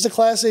 again, this is a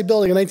Class A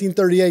building in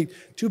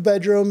 1938. 2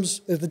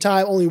 bedrooms at the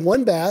time, only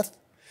 1 bath.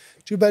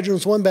 2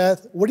 bedrooms, 1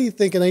 bath. What do you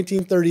think in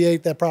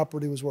 1938 that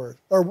property was worth,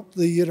 or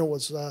the unit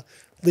was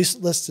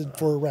listed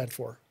for rent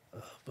for?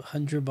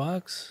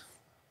 $100.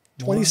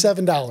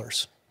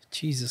 $27.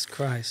 Jesus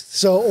Christ.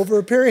 So over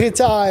a period of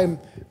time,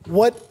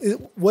 what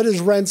is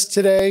rents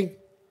today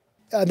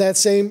on that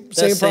same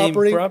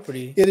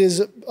property? It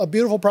is a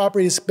beautiful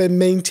property. It's been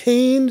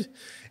maintained,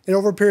 and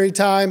over a period of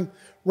time,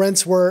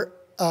 rents were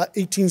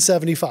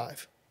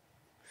 $1,875.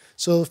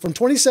 So from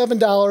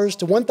 $27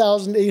 to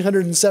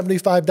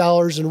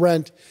 $1,875 in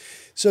rent.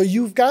 So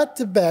you've got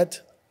to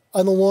bet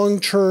on the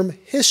long-term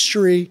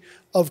history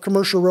of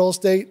commercial real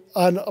estate,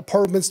 on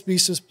apartments to be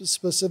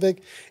specific,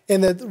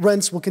 and that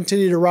rents will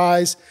continue to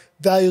rise,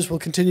 values will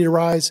continue to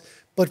rise.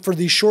 But for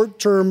these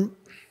short-term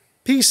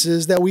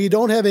pieces that we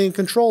don't have any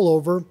control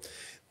over,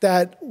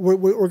 that we're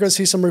going to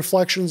see some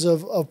reflections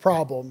of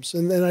problems.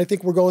 And I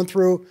think we're going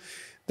through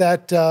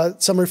that,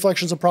 some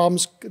reflections of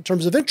problems in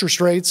terms of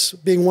interest rates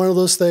being one of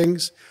those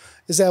things.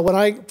 Is that when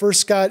I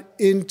first got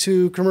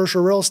into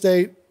commercial real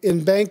estate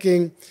in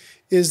banking,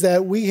 is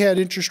that we had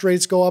interest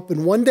rates go up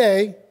in one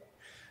day,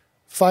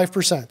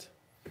 5%.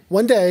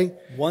 One day,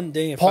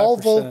 Paul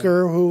 5%.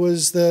 Volcker, who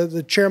was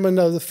the chairman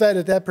of the Fed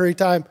at that period of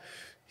time,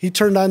 he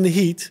turned on the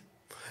heat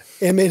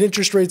and made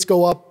interest rates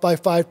go up by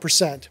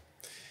 5%.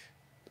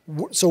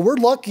 So we're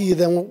lucky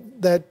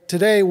that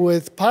today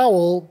with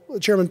Powell,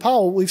 Chairman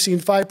Powell, we've seen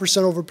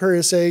 5% over a period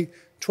of, say,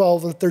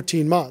 12 or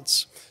 13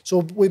 months. So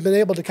we've been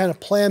able to kind of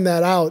plan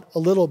that out a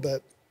little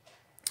bit.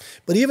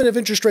 But even if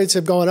interest rates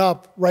have gone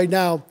up right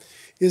now,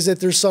 is that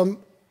there's some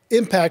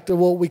impact of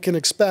what we can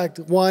expect.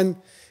 One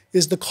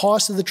is the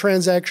cost of the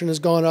transaction has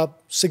gone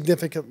up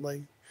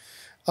significantly.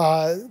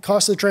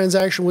 Cost of the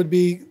transaction would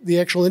be the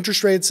actual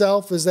interest rate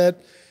itself, is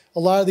that a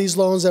lot of these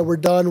loans that were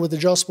done with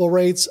adjustable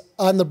rates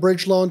on the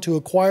bridge loan to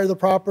acquire the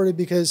property,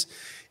 because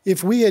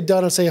if we had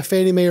done, say, a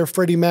Fannie Mae or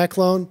Freddie Mac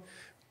loan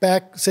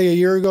back, say, a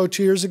year ago,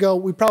 2 years ago,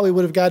 we probably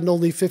would have gotten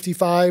only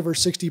 55 or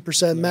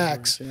 60%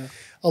 max. Yeah.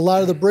 A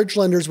lot of the bridge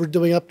lenders were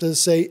doing up to,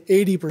 say,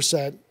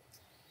 80%.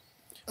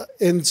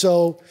 And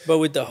so, but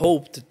with the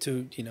hope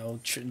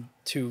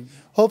to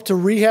hope to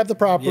rehab the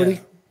property,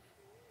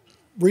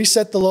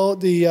 reset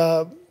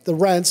the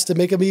rents to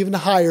make them even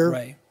higher.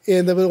 Right.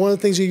 And one of the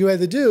things that you had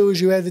to do is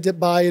you had to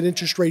buy an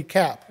interest rate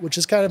cap, which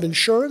is kind of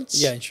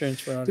insurance. Yeah, insurance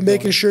for to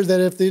making sure that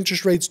if the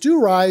interest rates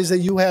do rise, that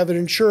you have an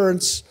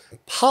insurance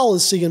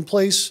policy in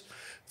place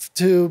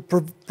to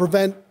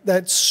prevent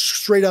that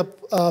straight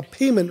up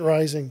payment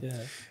rising.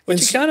 Yeah. But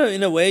you kind of,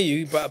 in a way,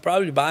 you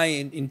probably buy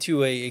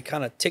into a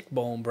kind of tick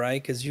bomb,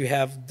 right? Because you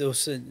have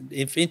those,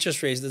 if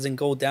interest rates doesn't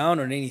go down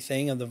or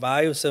anything of the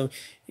value, so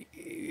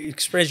you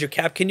express your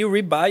cap. Can you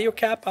rebuy your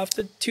cap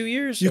after 2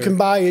 years? You can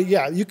buy it,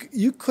 yeah.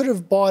 You could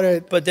have bought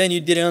it. But then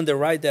you didn't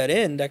underwrite that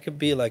in. That could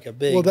be like a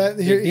big,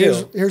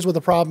 here's what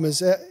the problem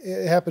is.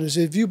 It happens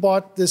if you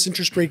bought this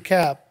interest rate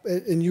cap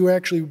and you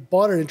actually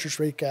bought an interest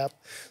rate cap,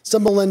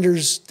 some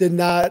lenders did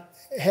not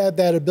have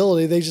that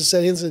ability. They just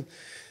said, listen,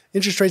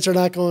 interest rates are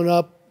not going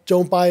up.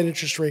 Don't buy an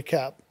interest rate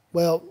cap.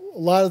 Well, a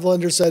lot of the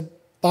lenders said,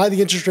 buy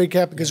the interest rate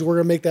cap because we're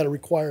going to make that a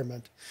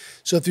requirement.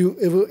 So if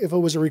it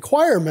was a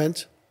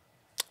requirement,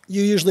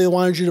 you usually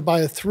wanted you to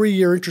buy a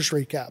 3-year interest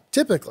rate cap,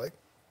 typically.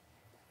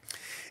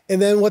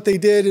 And then what they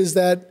did is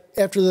that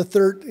after the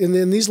third, and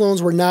then these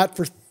loans were not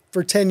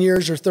for 10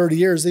 years or 30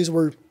 years. These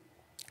were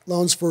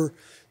loans for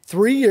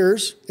 3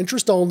 years,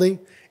 interest only,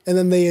 and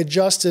then they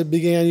adjusted,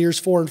 began years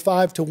 4 and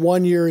 5 to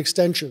 1-year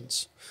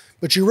extensions.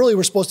 But you really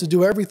were supposed to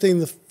do everything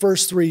the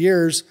first 3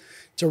 years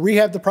to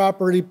rehab the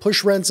property,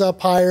 push rents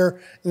up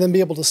higher, and then be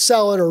able to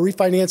sell it or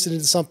refinance it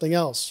into something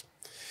else.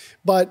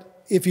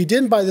 But if you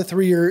didn't buy the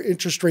 3-year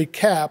interest rate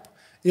cap,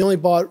 you only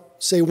bought,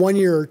 say, 1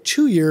 year or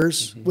 2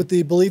 years with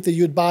the belief that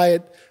you would buy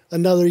it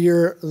another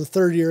year, the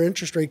 3rd-year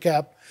interest rate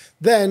cap,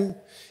 then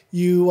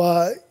you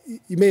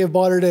may have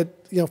bought it at,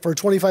 for a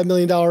 $25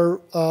 million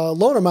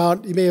loan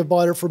amount, you may have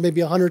bought it for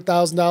maybe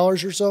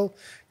 $100,000 or so.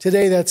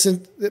 Today,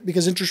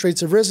 because interest rates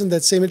have risen,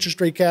 that same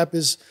interest rate cap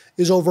is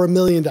over $1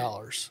 million.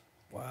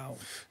 Wow!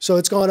 So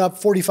it's gone up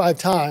 45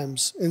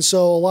 times, and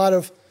so a lot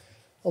of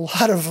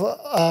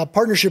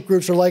partnership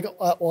groups are like,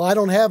 well, I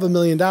don't have $1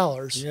 million.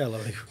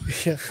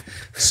 Yeah.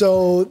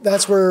 So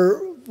that's where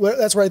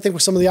I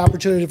think some of the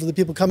opportunity for the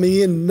people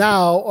coming in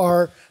now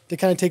are to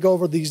kind of take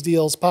over these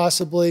deals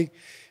possibly,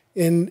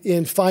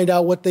 and find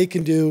out what they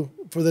can do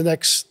for the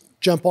next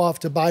jump off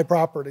to buy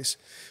properties.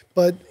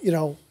 But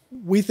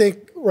we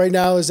think right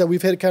now is that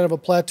we've hit kind of a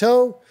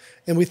plateau,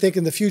 and we think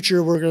in the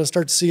future we're going to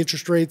start to see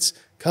interest rates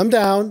come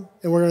down,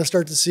 and we're going to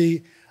start to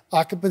see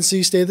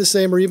occupancy stay the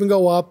same or even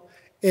go up,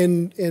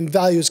 and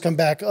values come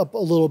back up a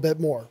little bit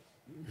more.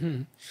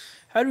 Mm-hmm.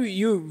 How do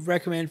you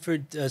recommend for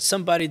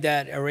somebody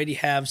that already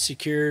have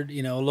secured,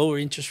 lower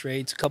interest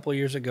rates a couple of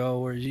years ago,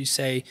 or you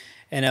say,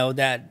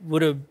 that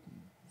would have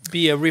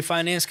be a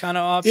refinance kind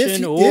of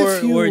option,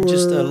 or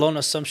just a loan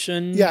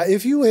assumption? Yeah,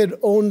 if you had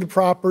owned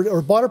property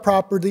or bought a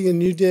property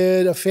and you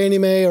did a Fannie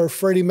Mae or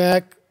Freddie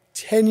Mac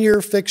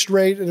 10-year fixed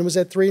rate and it was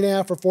at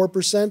 3.5% or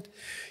 4%,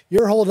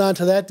 you're holding on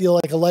to that deal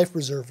like a life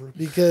preserver,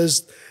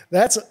 because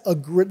that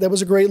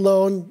was a great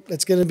loan.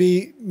 It's going to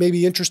be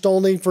maybe interest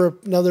only for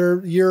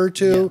another year or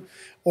two,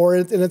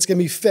 and it's going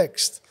to be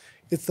fixed.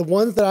 It's the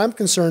ones that I'm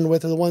concerned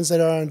with are the ones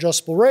that are on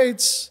adjustable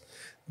rates,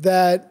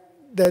 that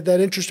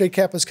interest rate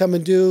cap is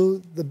coming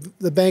due.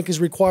 The bank is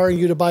requiring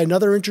you to buy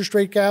another interest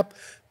rate cap.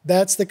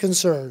 That's the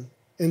concern.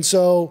 And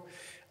so,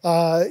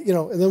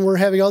 and then we're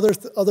having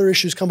other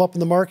issues come up in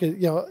the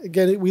market.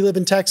 Again, we live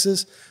in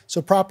Texas,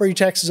 so property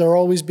taxes are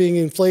always being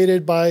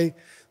inflated by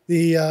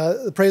the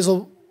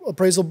appraisal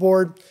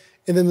board.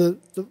 And then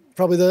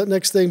probably the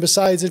next thing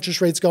besides interest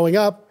rates going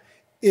up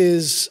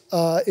is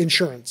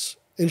insurance.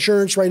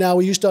 Insurance right now,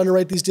 we used to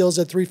underwrite these deals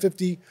at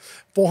 $350,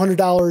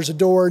 $400 a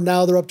door.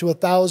 Now they're up to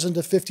 $1,000 to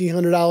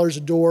 $1,500 a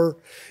door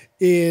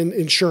in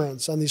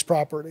insurance on these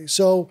properties.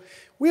 So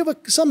we have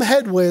some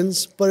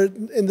headwinds, but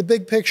in the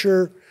big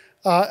picture,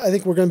 I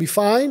think we're going to be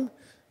fine.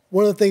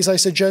 One of the things I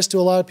suggest to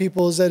a lot of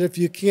people is that if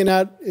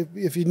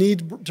you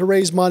need to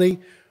raise money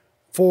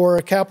for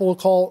a capital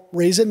call,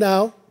 raise it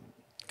now.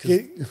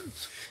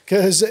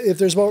 Because if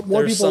there's more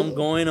people, some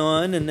going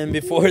on, and then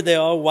before they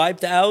all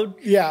wiped out.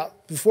 Yeah,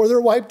 before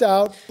they're wiped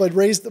out. But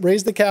raise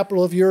the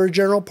capital if you're a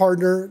general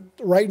partner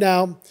right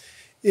now,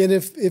 and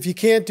if you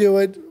can't do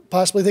it,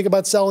 possibly think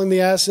about selling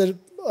the asset,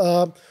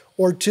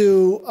 or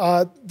two,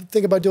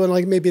 think about doing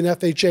like maybe an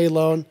FHA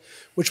loan,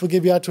 which will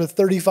give you out to a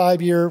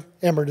 35-year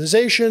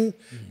amortization,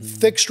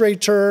 fixed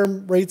rate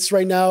term. Rates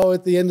right now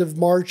at the end of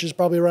March is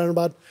probably around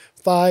about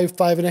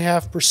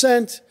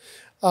 5.5%.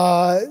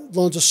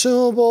 Loans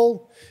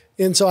assumable.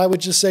 And so I would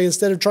just say,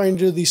 instead of trying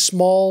to do these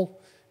small,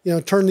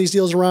 turn these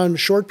deals around in a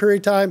short period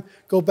of time,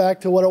 go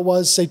back to what it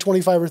was, say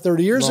 25 or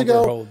 30 years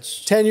ago,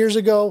 10 years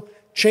ago,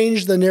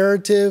 change the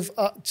narrative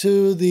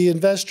to the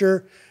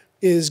investor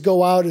is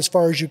go out as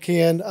far as you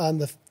can on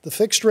the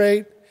fixed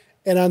rate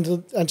and onto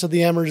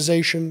the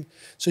amortization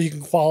so you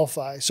can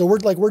qualify. So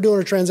we're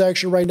doing a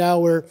transaction right now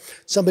where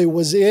somebody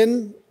was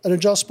in an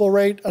adjustable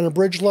rate on a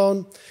bridge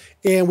loan,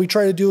 and we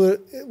try to do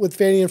it with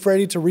Fannie and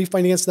Freddie to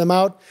refinance them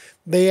out.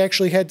 They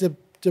actually had to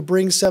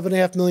bring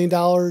 $7.5 million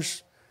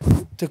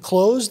to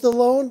close the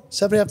loan.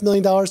 $7.5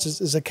 million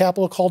is a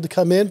capital call to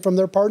come in from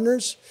their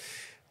partners.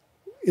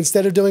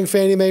 Instead of doing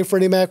Fannie Mae,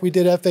 Freddie Mac, we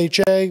did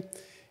FHA.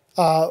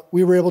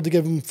 We were able to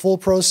give them full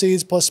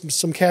proceeds plus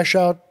some cash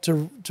out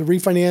to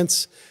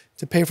refinance,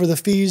 to pay for the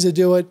fees to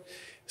do it.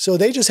 So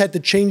they just had to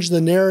change the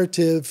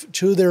narrative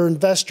to their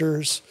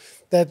investors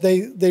that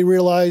they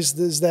realized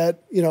is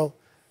that,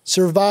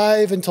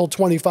 survive until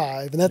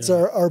 25. And that's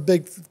our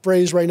big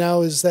phrase right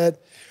now, is that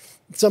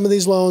some of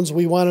these loans,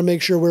 we want to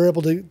make sure we're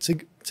able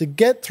to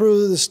get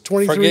through this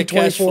 23, Forget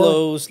 24. cash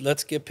flows.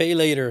 Let's get paid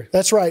later.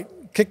 That's right.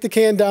 Kick the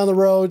can down the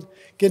road,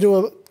 get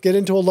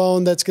into a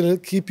loan that's going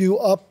to keep you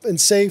up and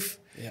safe.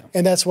 Yeah.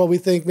 And that's what we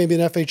think maybe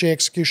an FHA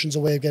execution is a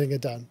way of getting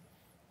it done.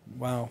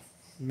 Wow.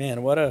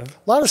 Man, what a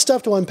lot of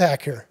stuff to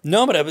unpack here.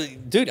 No,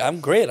 but dude, I'm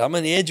great. I'm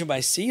on the edge of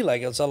my seat.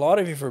 Like, it's a lot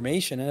of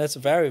information, and that's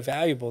very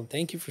valuable.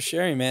 Thank you for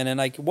sharing, man. And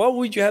like, what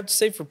would you have to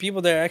say for people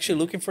that are actually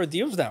looking for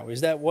deals now? Is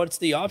that what's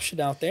the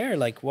option out there?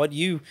 Like, what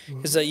you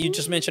is that you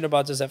just mentioned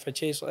about this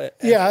FHA?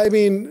 Yeah, I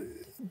mean,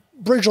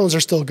 bridge loans are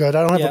still good.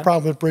 I don't have a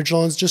problem with bridge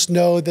loans. Just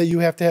know that you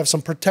have to have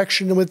some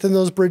protection within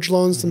those bridge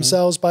loans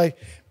themselves by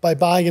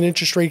buying an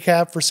interest rate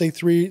cap for say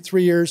three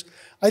years.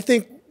 I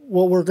think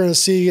what we're going to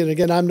see, and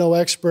again, I'm no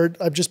expert,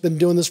 I've just been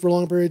doing this for a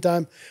long period of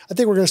time, I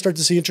think we're going to start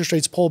to see interest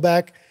rates pull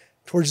back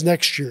towards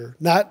next year.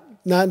 Not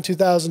in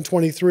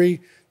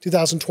 2023,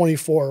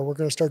 2024. We're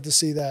going to start to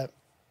see that.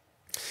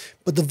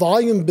 But the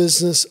volume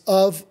business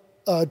of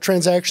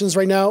transactions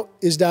right now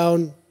is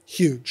down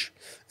huge.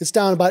 It's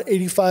down about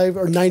 85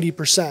 or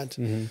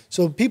 90%.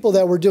 So people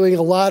that were doing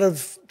a lot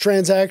of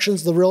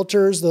transactions, the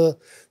realtors,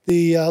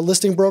 the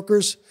listing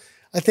brokers,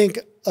 I think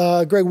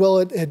Greg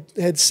Willett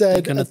had said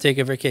they're going to take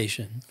a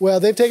vacation. Well,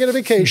 they've taken a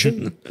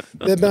vacation.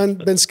 They've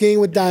been skiing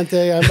with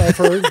Dante, I've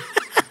heard.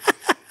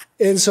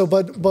 And so,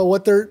 but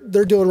what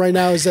they're doing right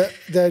now is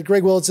that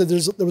Greg Willett said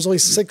there was only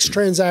 6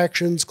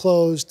 transactions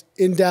closed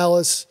in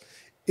Dallas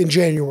in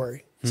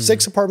January.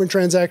 6 apartment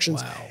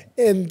transactions. Wow.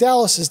 And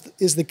Dallas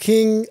is the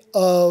king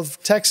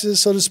of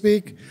Texas, so to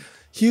speak.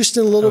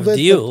 Houston a little bit.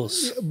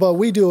 Deals. But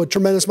we do a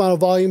tremendous amount of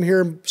volume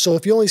here. So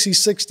if you only see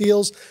 6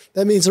 deals,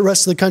 that means the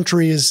rest of the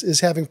country is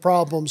having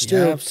problems too.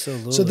 Yeah,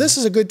 absolutely. So this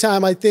is a good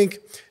time, I think,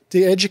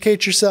 to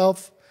educate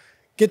yourself,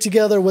 get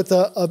together with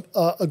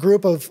a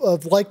group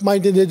of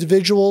like-minded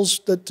individuals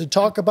to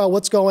talk about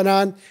what's going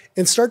on,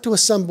 and start to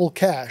assemble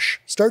cash.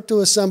 Start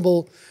to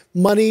assemble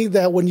money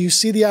that when you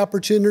see the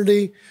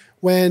opportunity,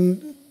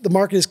 when the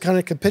market is kind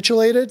of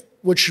capitulated,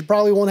 which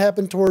probably won't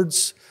happen for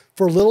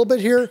a little bit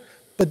here,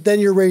 but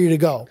then you're ready to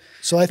go.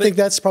 So I think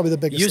that's probably the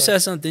biggest You thing. said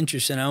something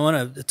interesting. I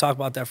want to talk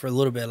about that for a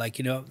little bit. Like,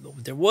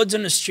 the woods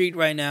on the street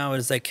right now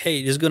is like,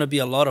 hey, there's going to be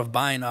a lot of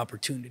buying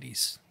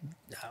opportunities.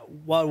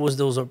 What was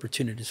those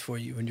opportunities for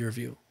you in your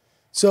view?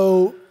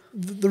 So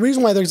the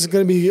reason why there's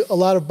going to be a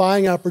lot of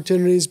buying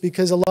opportunities,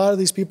 because a lot of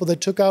these people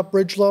that took out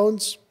bridge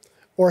loans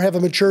or have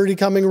a maturity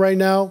coming right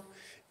now,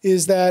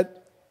 is that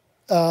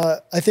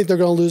I think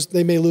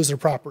they may lose their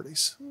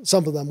properties.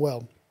 Some of them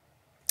will.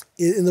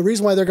 And the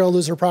reason why they're going to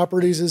lose their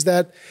properties is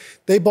that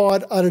they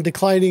bought on a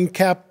declining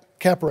cap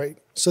rate.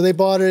 So they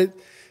bought it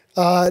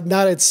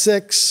not at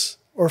 6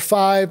 or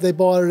 5, they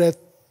bought it at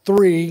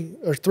 3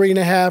 or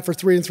 3.5 or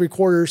 3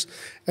 3/4.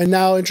 And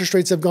now interest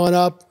rates have gone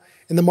up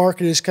and the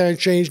market has kind of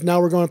changed. Now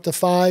we're going up to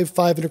 5,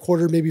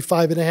 5.25, maybe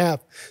 5.5.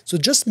 So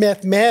just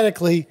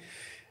mathematically,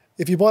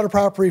 if you bought a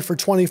property for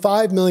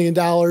 $25 million,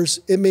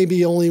 it may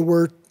be only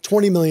worth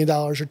 $20 million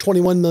or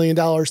 $21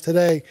 million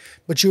today,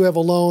 but you have a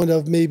loan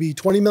of maybe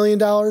 $20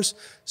 million.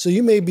 So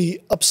you may be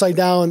upside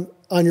down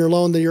on your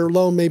loan, that your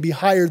loan may be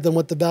higher than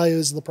what the value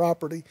is of the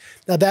property.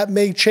 Now that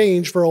may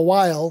change for a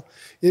while.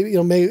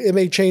 It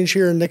may change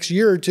here in the next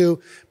year or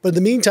two, but in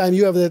the meantime,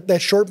 you have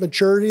that short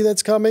maturity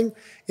that's coming.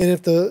 And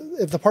if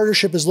the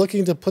partnership is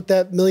looking to put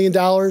that $1 million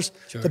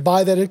to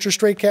buy that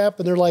interest rate cap,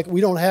 and they're like, we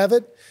don't have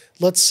it,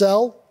 let's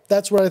sell.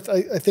 That's what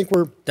I think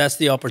that's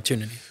the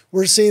opportunity.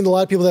 We're seeing a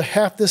lot of people that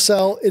have to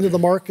sell into the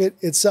market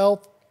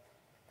itself.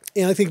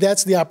 And I think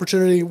that's the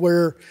opportunity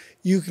where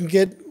you can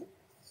get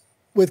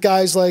with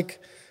guys like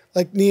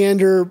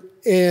Neander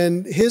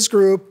and his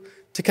group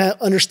to kind of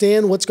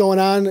understand what's going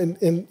on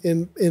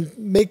and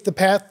make the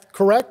path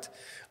correct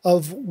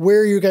of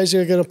where you guys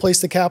are going to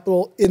place the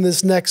capital in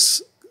this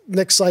next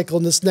cycle,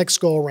 in this next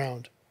go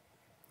around.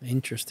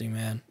 Interesting,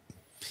 man.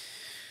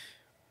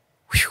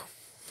 Whew.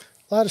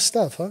 A lot of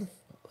stuff, huh?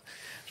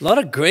 A lot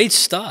of great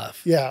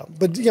stuff. Yeah,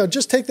 but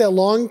just take that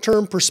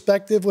long-term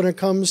perspective when it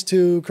comes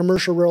to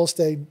commercial real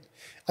estate.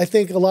 I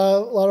think a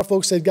lot of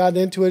folks had gotten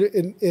into it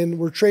and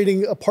were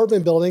trading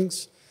apartment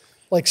buildings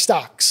like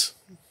stocks,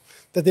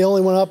 that they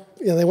only went up.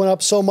 They went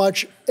up so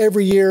much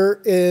every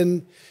year,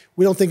 and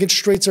we don't think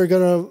interest rates are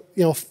going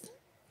to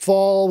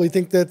fall. We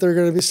think that they're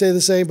going to stay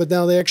the same, but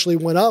now they actually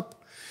went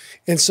up,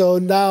 and so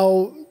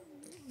now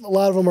a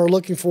lot of them are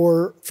looking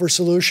for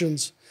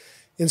solutions,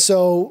 and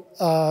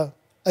so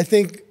I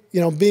think.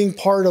 Being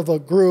part of a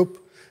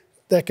group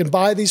that can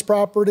buy these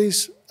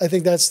properties, I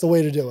think that's the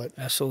way to do it.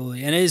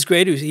 Absolutely. And it is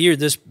great to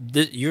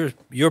hear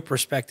your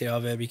perspective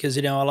of it, because,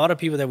 a lot of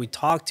people that we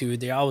talk to,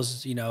 they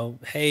always,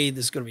 hey,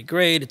 this is going to be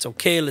great. It's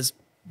okay. Let's,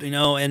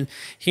 and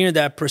hearing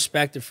that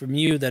perspective from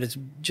you, that it's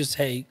just,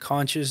 hey,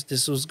 conscious,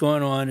 this was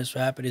going on, this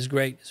happened, is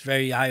great. It's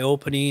very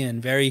eye-opening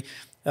and very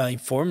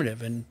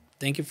informative. And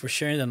thank you for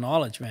sharing the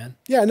knowledge, man.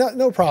 Yeah,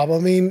 no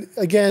problem. I mean,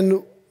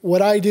 again,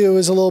 what I do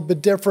is a little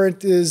bit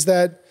different, is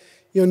that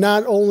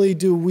not only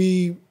do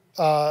we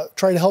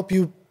try to help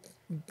you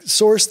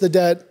source the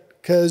debt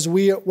because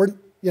we're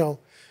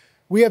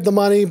we have the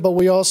money, but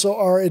we also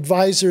are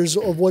advisors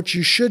of what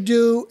you should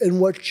do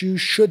and what you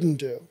shouldn't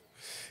do.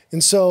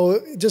 And so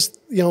just,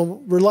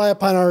 rely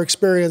upon our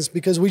experience,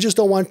 because we just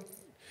don't want,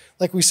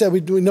 like we said, we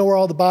know where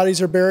all the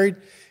bodies are buried.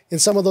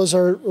 And some of those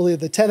are really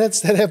the tenants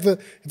that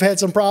have had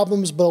some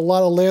problems, but a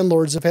lot of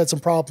landlords have had some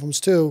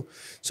problems too.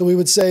 So we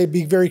would say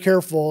be very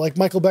careful. Like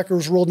Michael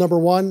Becker's rule number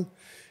 1,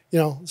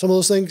 some of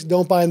those things,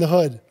 don't buy in the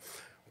hood.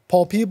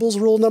 Paul Peebles'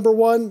 rule number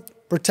 1,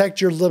 protect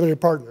your limited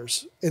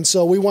partners. And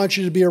so we want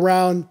you to be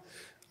around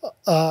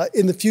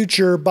in the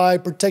future by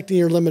protecting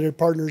your limited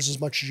partners as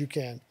much as you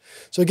can.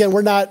 So again,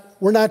 we're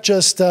not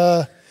just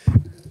debt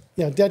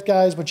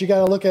guys, but you got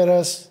to look at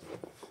us.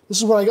 This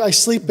is what I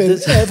sleep in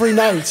every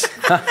night.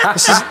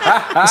 This is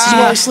what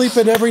I sleep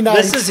in every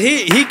night.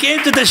 He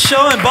came to the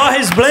show and bought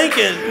his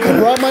blanket. I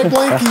brought my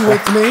blankie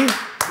with me.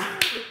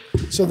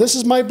 So this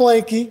is my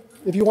blankie.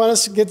 If you want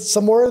us to get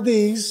some more of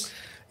these,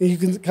 you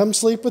can come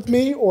sleep with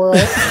me, or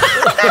don't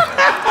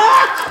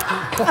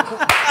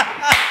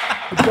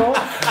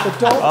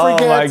Oh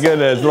forget. my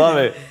goodness, love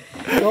it.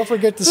 Don't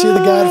forget to see The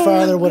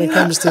Godfather when it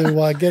comes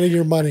to getting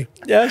your money.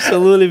 Yeah,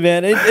 absolutely,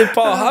 man. And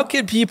Paul, how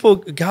do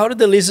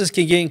the listeners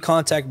can get in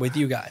contact with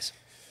you guys?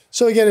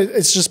 So again,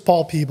 it's just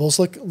Paul Peebles.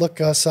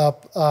 Look us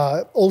up.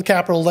 Old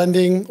Capital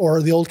Lending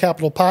or the Old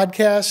Capital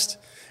Podcast.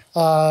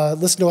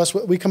 Listen to us.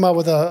 We come out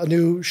with a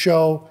new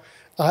show.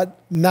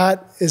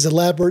 Not as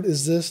elaborate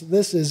as this.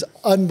 This is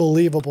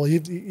unbelievable.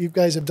 You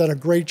guys have done a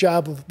great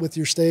job with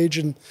your stage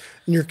and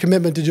your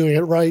commitment to doing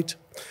it right.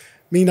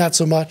 Me, not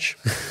so much.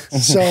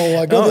 So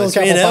go to the Old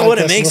Capital Podcast. What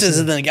it makes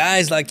is the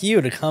guys like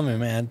you to come in,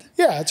 man.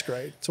 Yeah, it's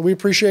great. So we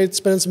appreciate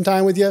spending some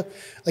time with you.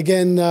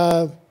 Again,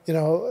 I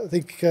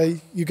think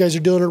you guys are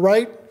doing it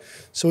right.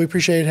 So we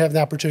appreciate having the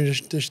opportunity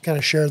to kind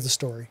of share the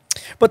story.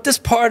 But this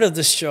part of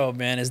the show,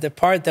 man, is the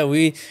part that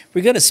we're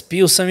going to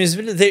spill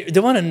something. They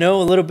want to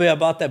know a little bit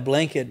about that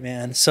blanket,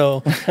 man.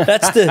 So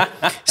that's the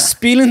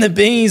spilling the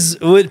beans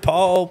with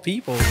Paul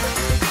Peebles.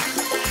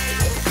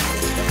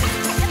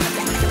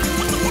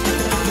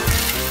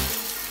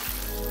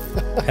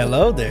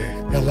 Hello there.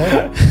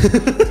 Hello.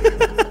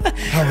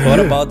 What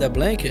about that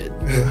blanket?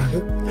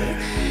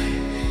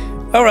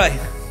 All right.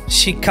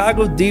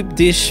 Chicago deep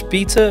dish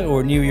pizza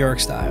or New York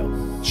style?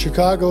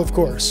 Chicago, of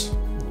course.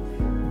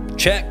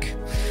 Check.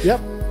 Yep.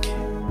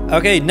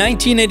 Okay,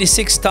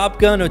 1986 Top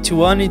Gun or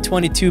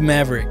 2022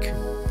 Maverick?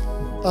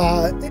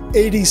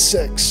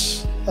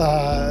 86.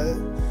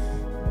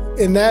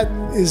 And that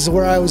is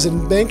where I was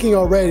in banking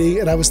already,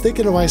 and I was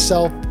thinking to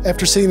myself,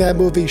 after seeing that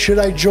movie, should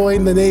I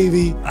join the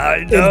Navy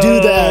and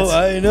do that?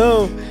 I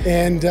know.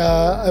 And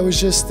I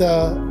was just,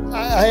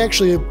 I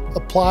actually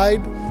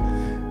applied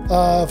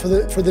for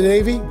the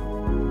Navy,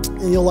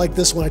 and you'll like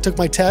this one. I took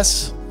my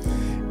tests,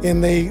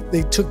 and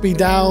they took me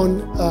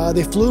down.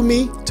 They flew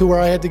me to where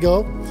I had to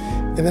go,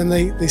 and then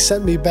they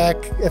sent me back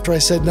after I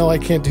said, no, I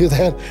can't do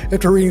that.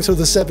 After reading through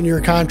the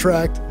 7-year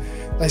contract,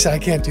 I said, I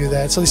can't do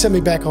that. So they sent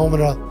me back home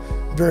in a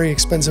very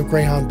expensive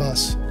Greyhound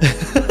bus.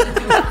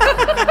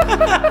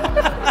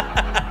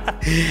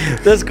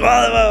 That's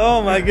qualified.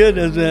 Oh my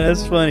goodness, man,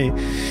 that's funny.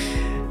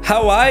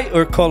 Hawaii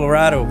or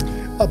Colorado?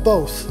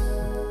 Both.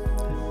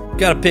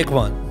 Gotta pick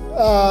one.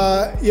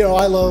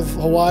 I love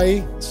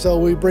Hawaii. So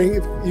we bring,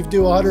 if you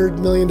do $100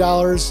 million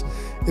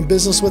in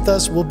business with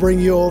us, we'll bring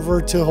you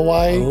over to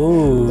Hawaii.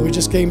 Ooh. We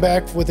just came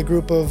back with a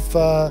group of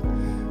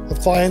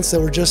clients that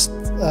were just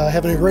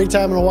having a great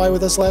time in Hawaii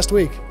with us last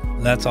week.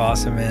 That's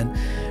awesome, man.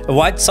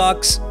 White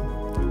Sox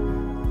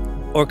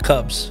or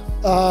Cubs?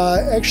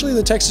 Actually,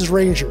 the Texas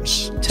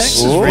Rangers.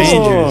 Texas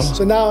Rangers.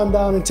 So now I'm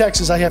down in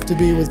Texas. I have to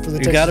be for the Texas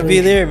Rangers. You got to be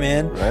there,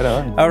 man. Right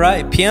on. All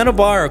right, piano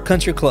bar or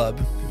country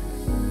club?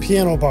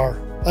 Piano bar.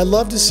 I'd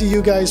love to see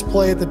you guys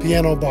play at the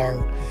piano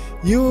bar.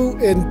 You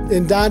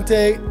and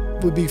Dante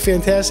would be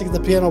fantastic at the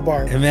piano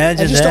bar.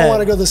 Imagine I just that. don't want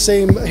to go the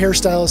same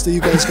hairstylist that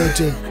you guys go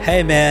to.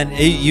 Hey, man,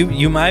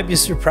 you might be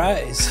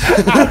surprised.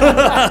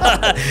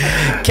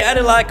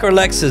 Cadillac or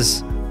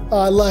Lexus?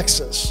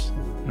 Lexus.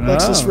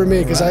 Lexus for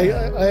me, because I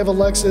have a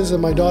Lexus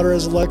and my daughter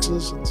has a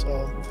Lexus, and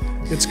so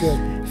it's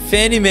good.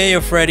 Fannie Mae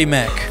or Freddie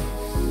Mac?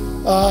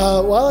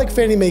 Well, I like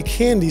Fannie Mae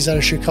candies out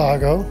of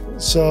Chicago.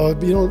 So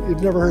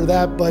you've never heard of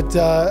that, but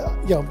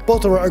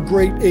both are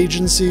great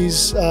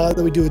agencies that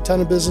we do a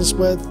ton of business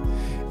with.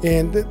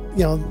 And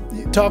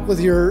you talk with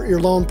your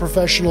loan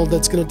professional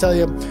that's going to tell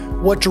you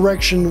what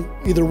direction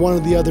either one or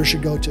the other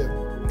should go to.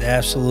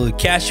 Absolutely.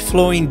 Cash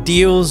flowing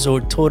deals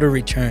or total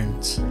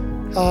returns?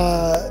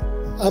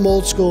 I'm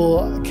old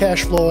school,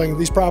 cash flowing.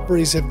 These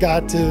properties have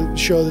got to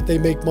show that they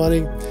make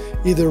money,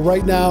 either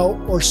right now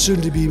or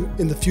soon to be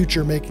in the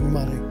future making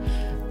money.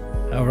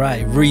 All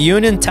right.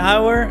 Reunion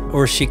Tower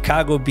or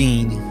Chicago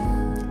Bean?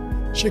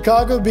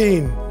 Chicago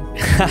Bean.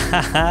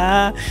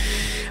 All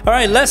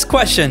right, last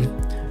question.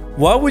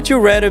 What would you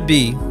rather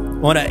be,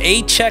 on an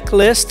A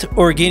checklist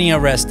or getting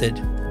arrested?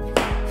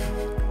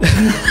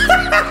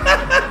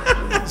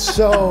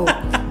 So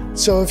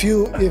if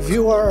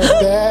you are a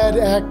bad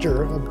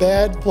actor, a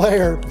bad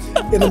player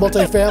in the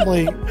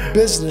multifamily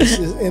business,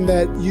 in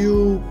that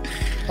you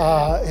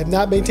have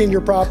not maintained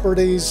your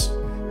properties,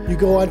 you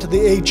go onto the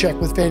A check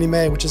with Fannie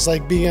Mae, which is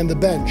like being on the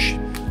bench.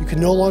 You can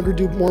no longer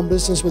do more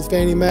business with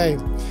Fannie Mae.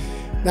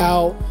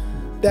 Now,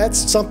 that's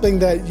something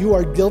that you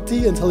are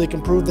guilty until you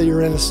can prove that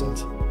you're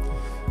innocent.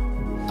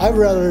 I'd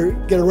rather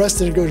get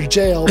arrested and go to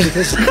jail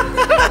because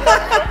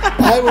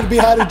I would be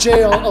out of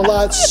jail a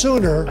lot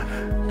sooner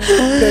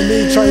than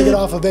me trying to get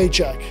off of a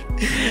check.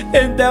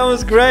 And that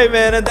was great,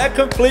 man. And that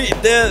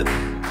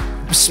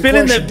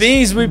spinning the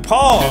beans with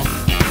Paul.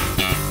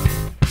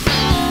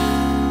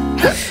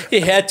 He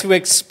had to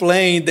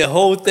explain the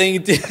whole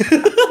thing to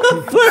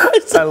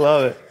I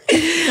love it.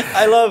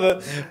 I love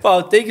it.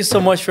 Paul, thank you so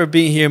much for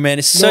being here, man.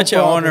 It's such an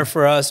honor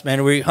for us,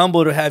 man. We're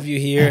humbled to have you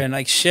here and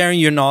like sharing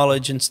your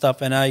knowledge and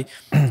stuff. And I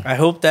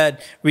hope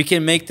that we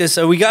can make this.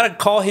 We got to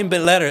call him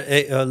later,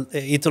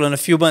 Ito, in a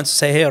few months to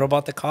say, hey, what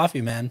about the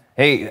coffee, man?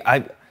 Hey,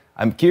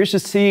 I'm curious to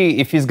see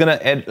if he's going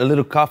to add a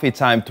little coffee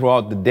time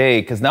throughout the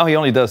day because now he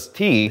only does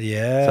tea.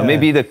 Yeah. So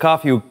maybe the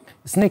coffee will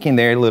sneak in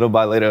there little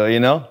by little, you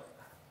know?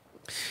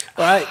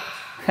 All right.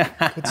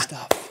 Good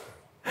stuff.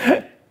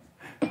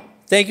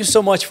 Thank you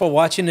so much for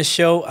watching the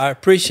show. I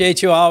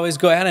appreciate you. Always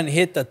go ahead and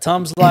hit the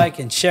thumbs like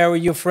and share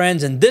with your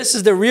friends. And this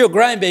is The Real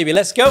Grind, baby.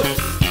 Let's go.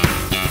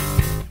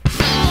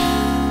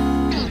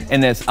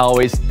 And as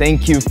always,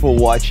 thank you for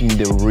watching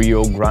The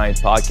Real Grind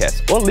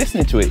podcast or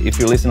listening to it if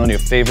you're listening on your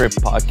favorite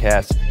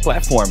podcast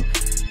platform.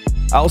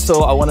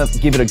 Also, I want to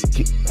give it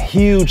a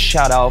huge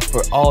shout out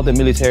for all the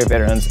military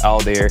veterans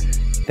out there.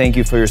 Thank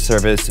you for your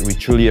service. We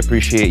truly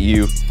appreciate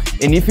you.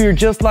 And if you're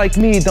just like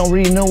me, don't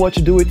really know what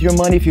to do with your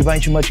money, if you're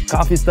buying too much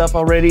coffee stuff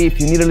already, if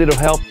you need a little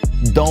help,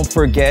 don't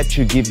forget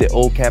to give the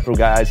Old Capital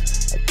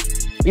guys,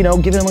 you know,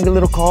 give them a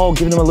little call,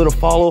 give them a little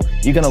follow.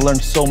 You're going to learn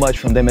so much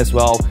from them as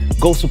well.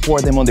 Go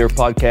support them on their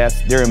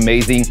podcast. They're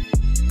amazing.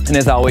 And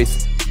as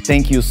always,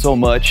 thank you so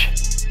much.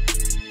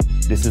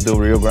 This is The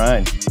Real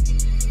Grind.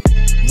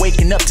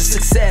 Waking up to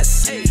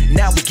success,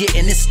 now we're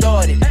getting it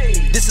started.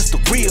 This is the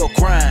real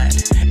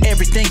grind.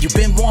 Everything you've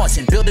been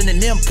wanting, building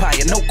an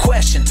empire, no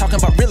question. Talking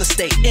about real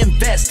estate,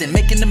 investing,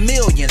 making the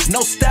millions,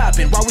 no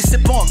stopping. While we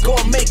sip on, go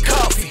and make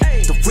coffee.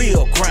 The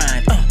real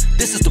grind,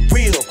 this is the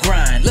real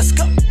grind. Let's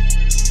go.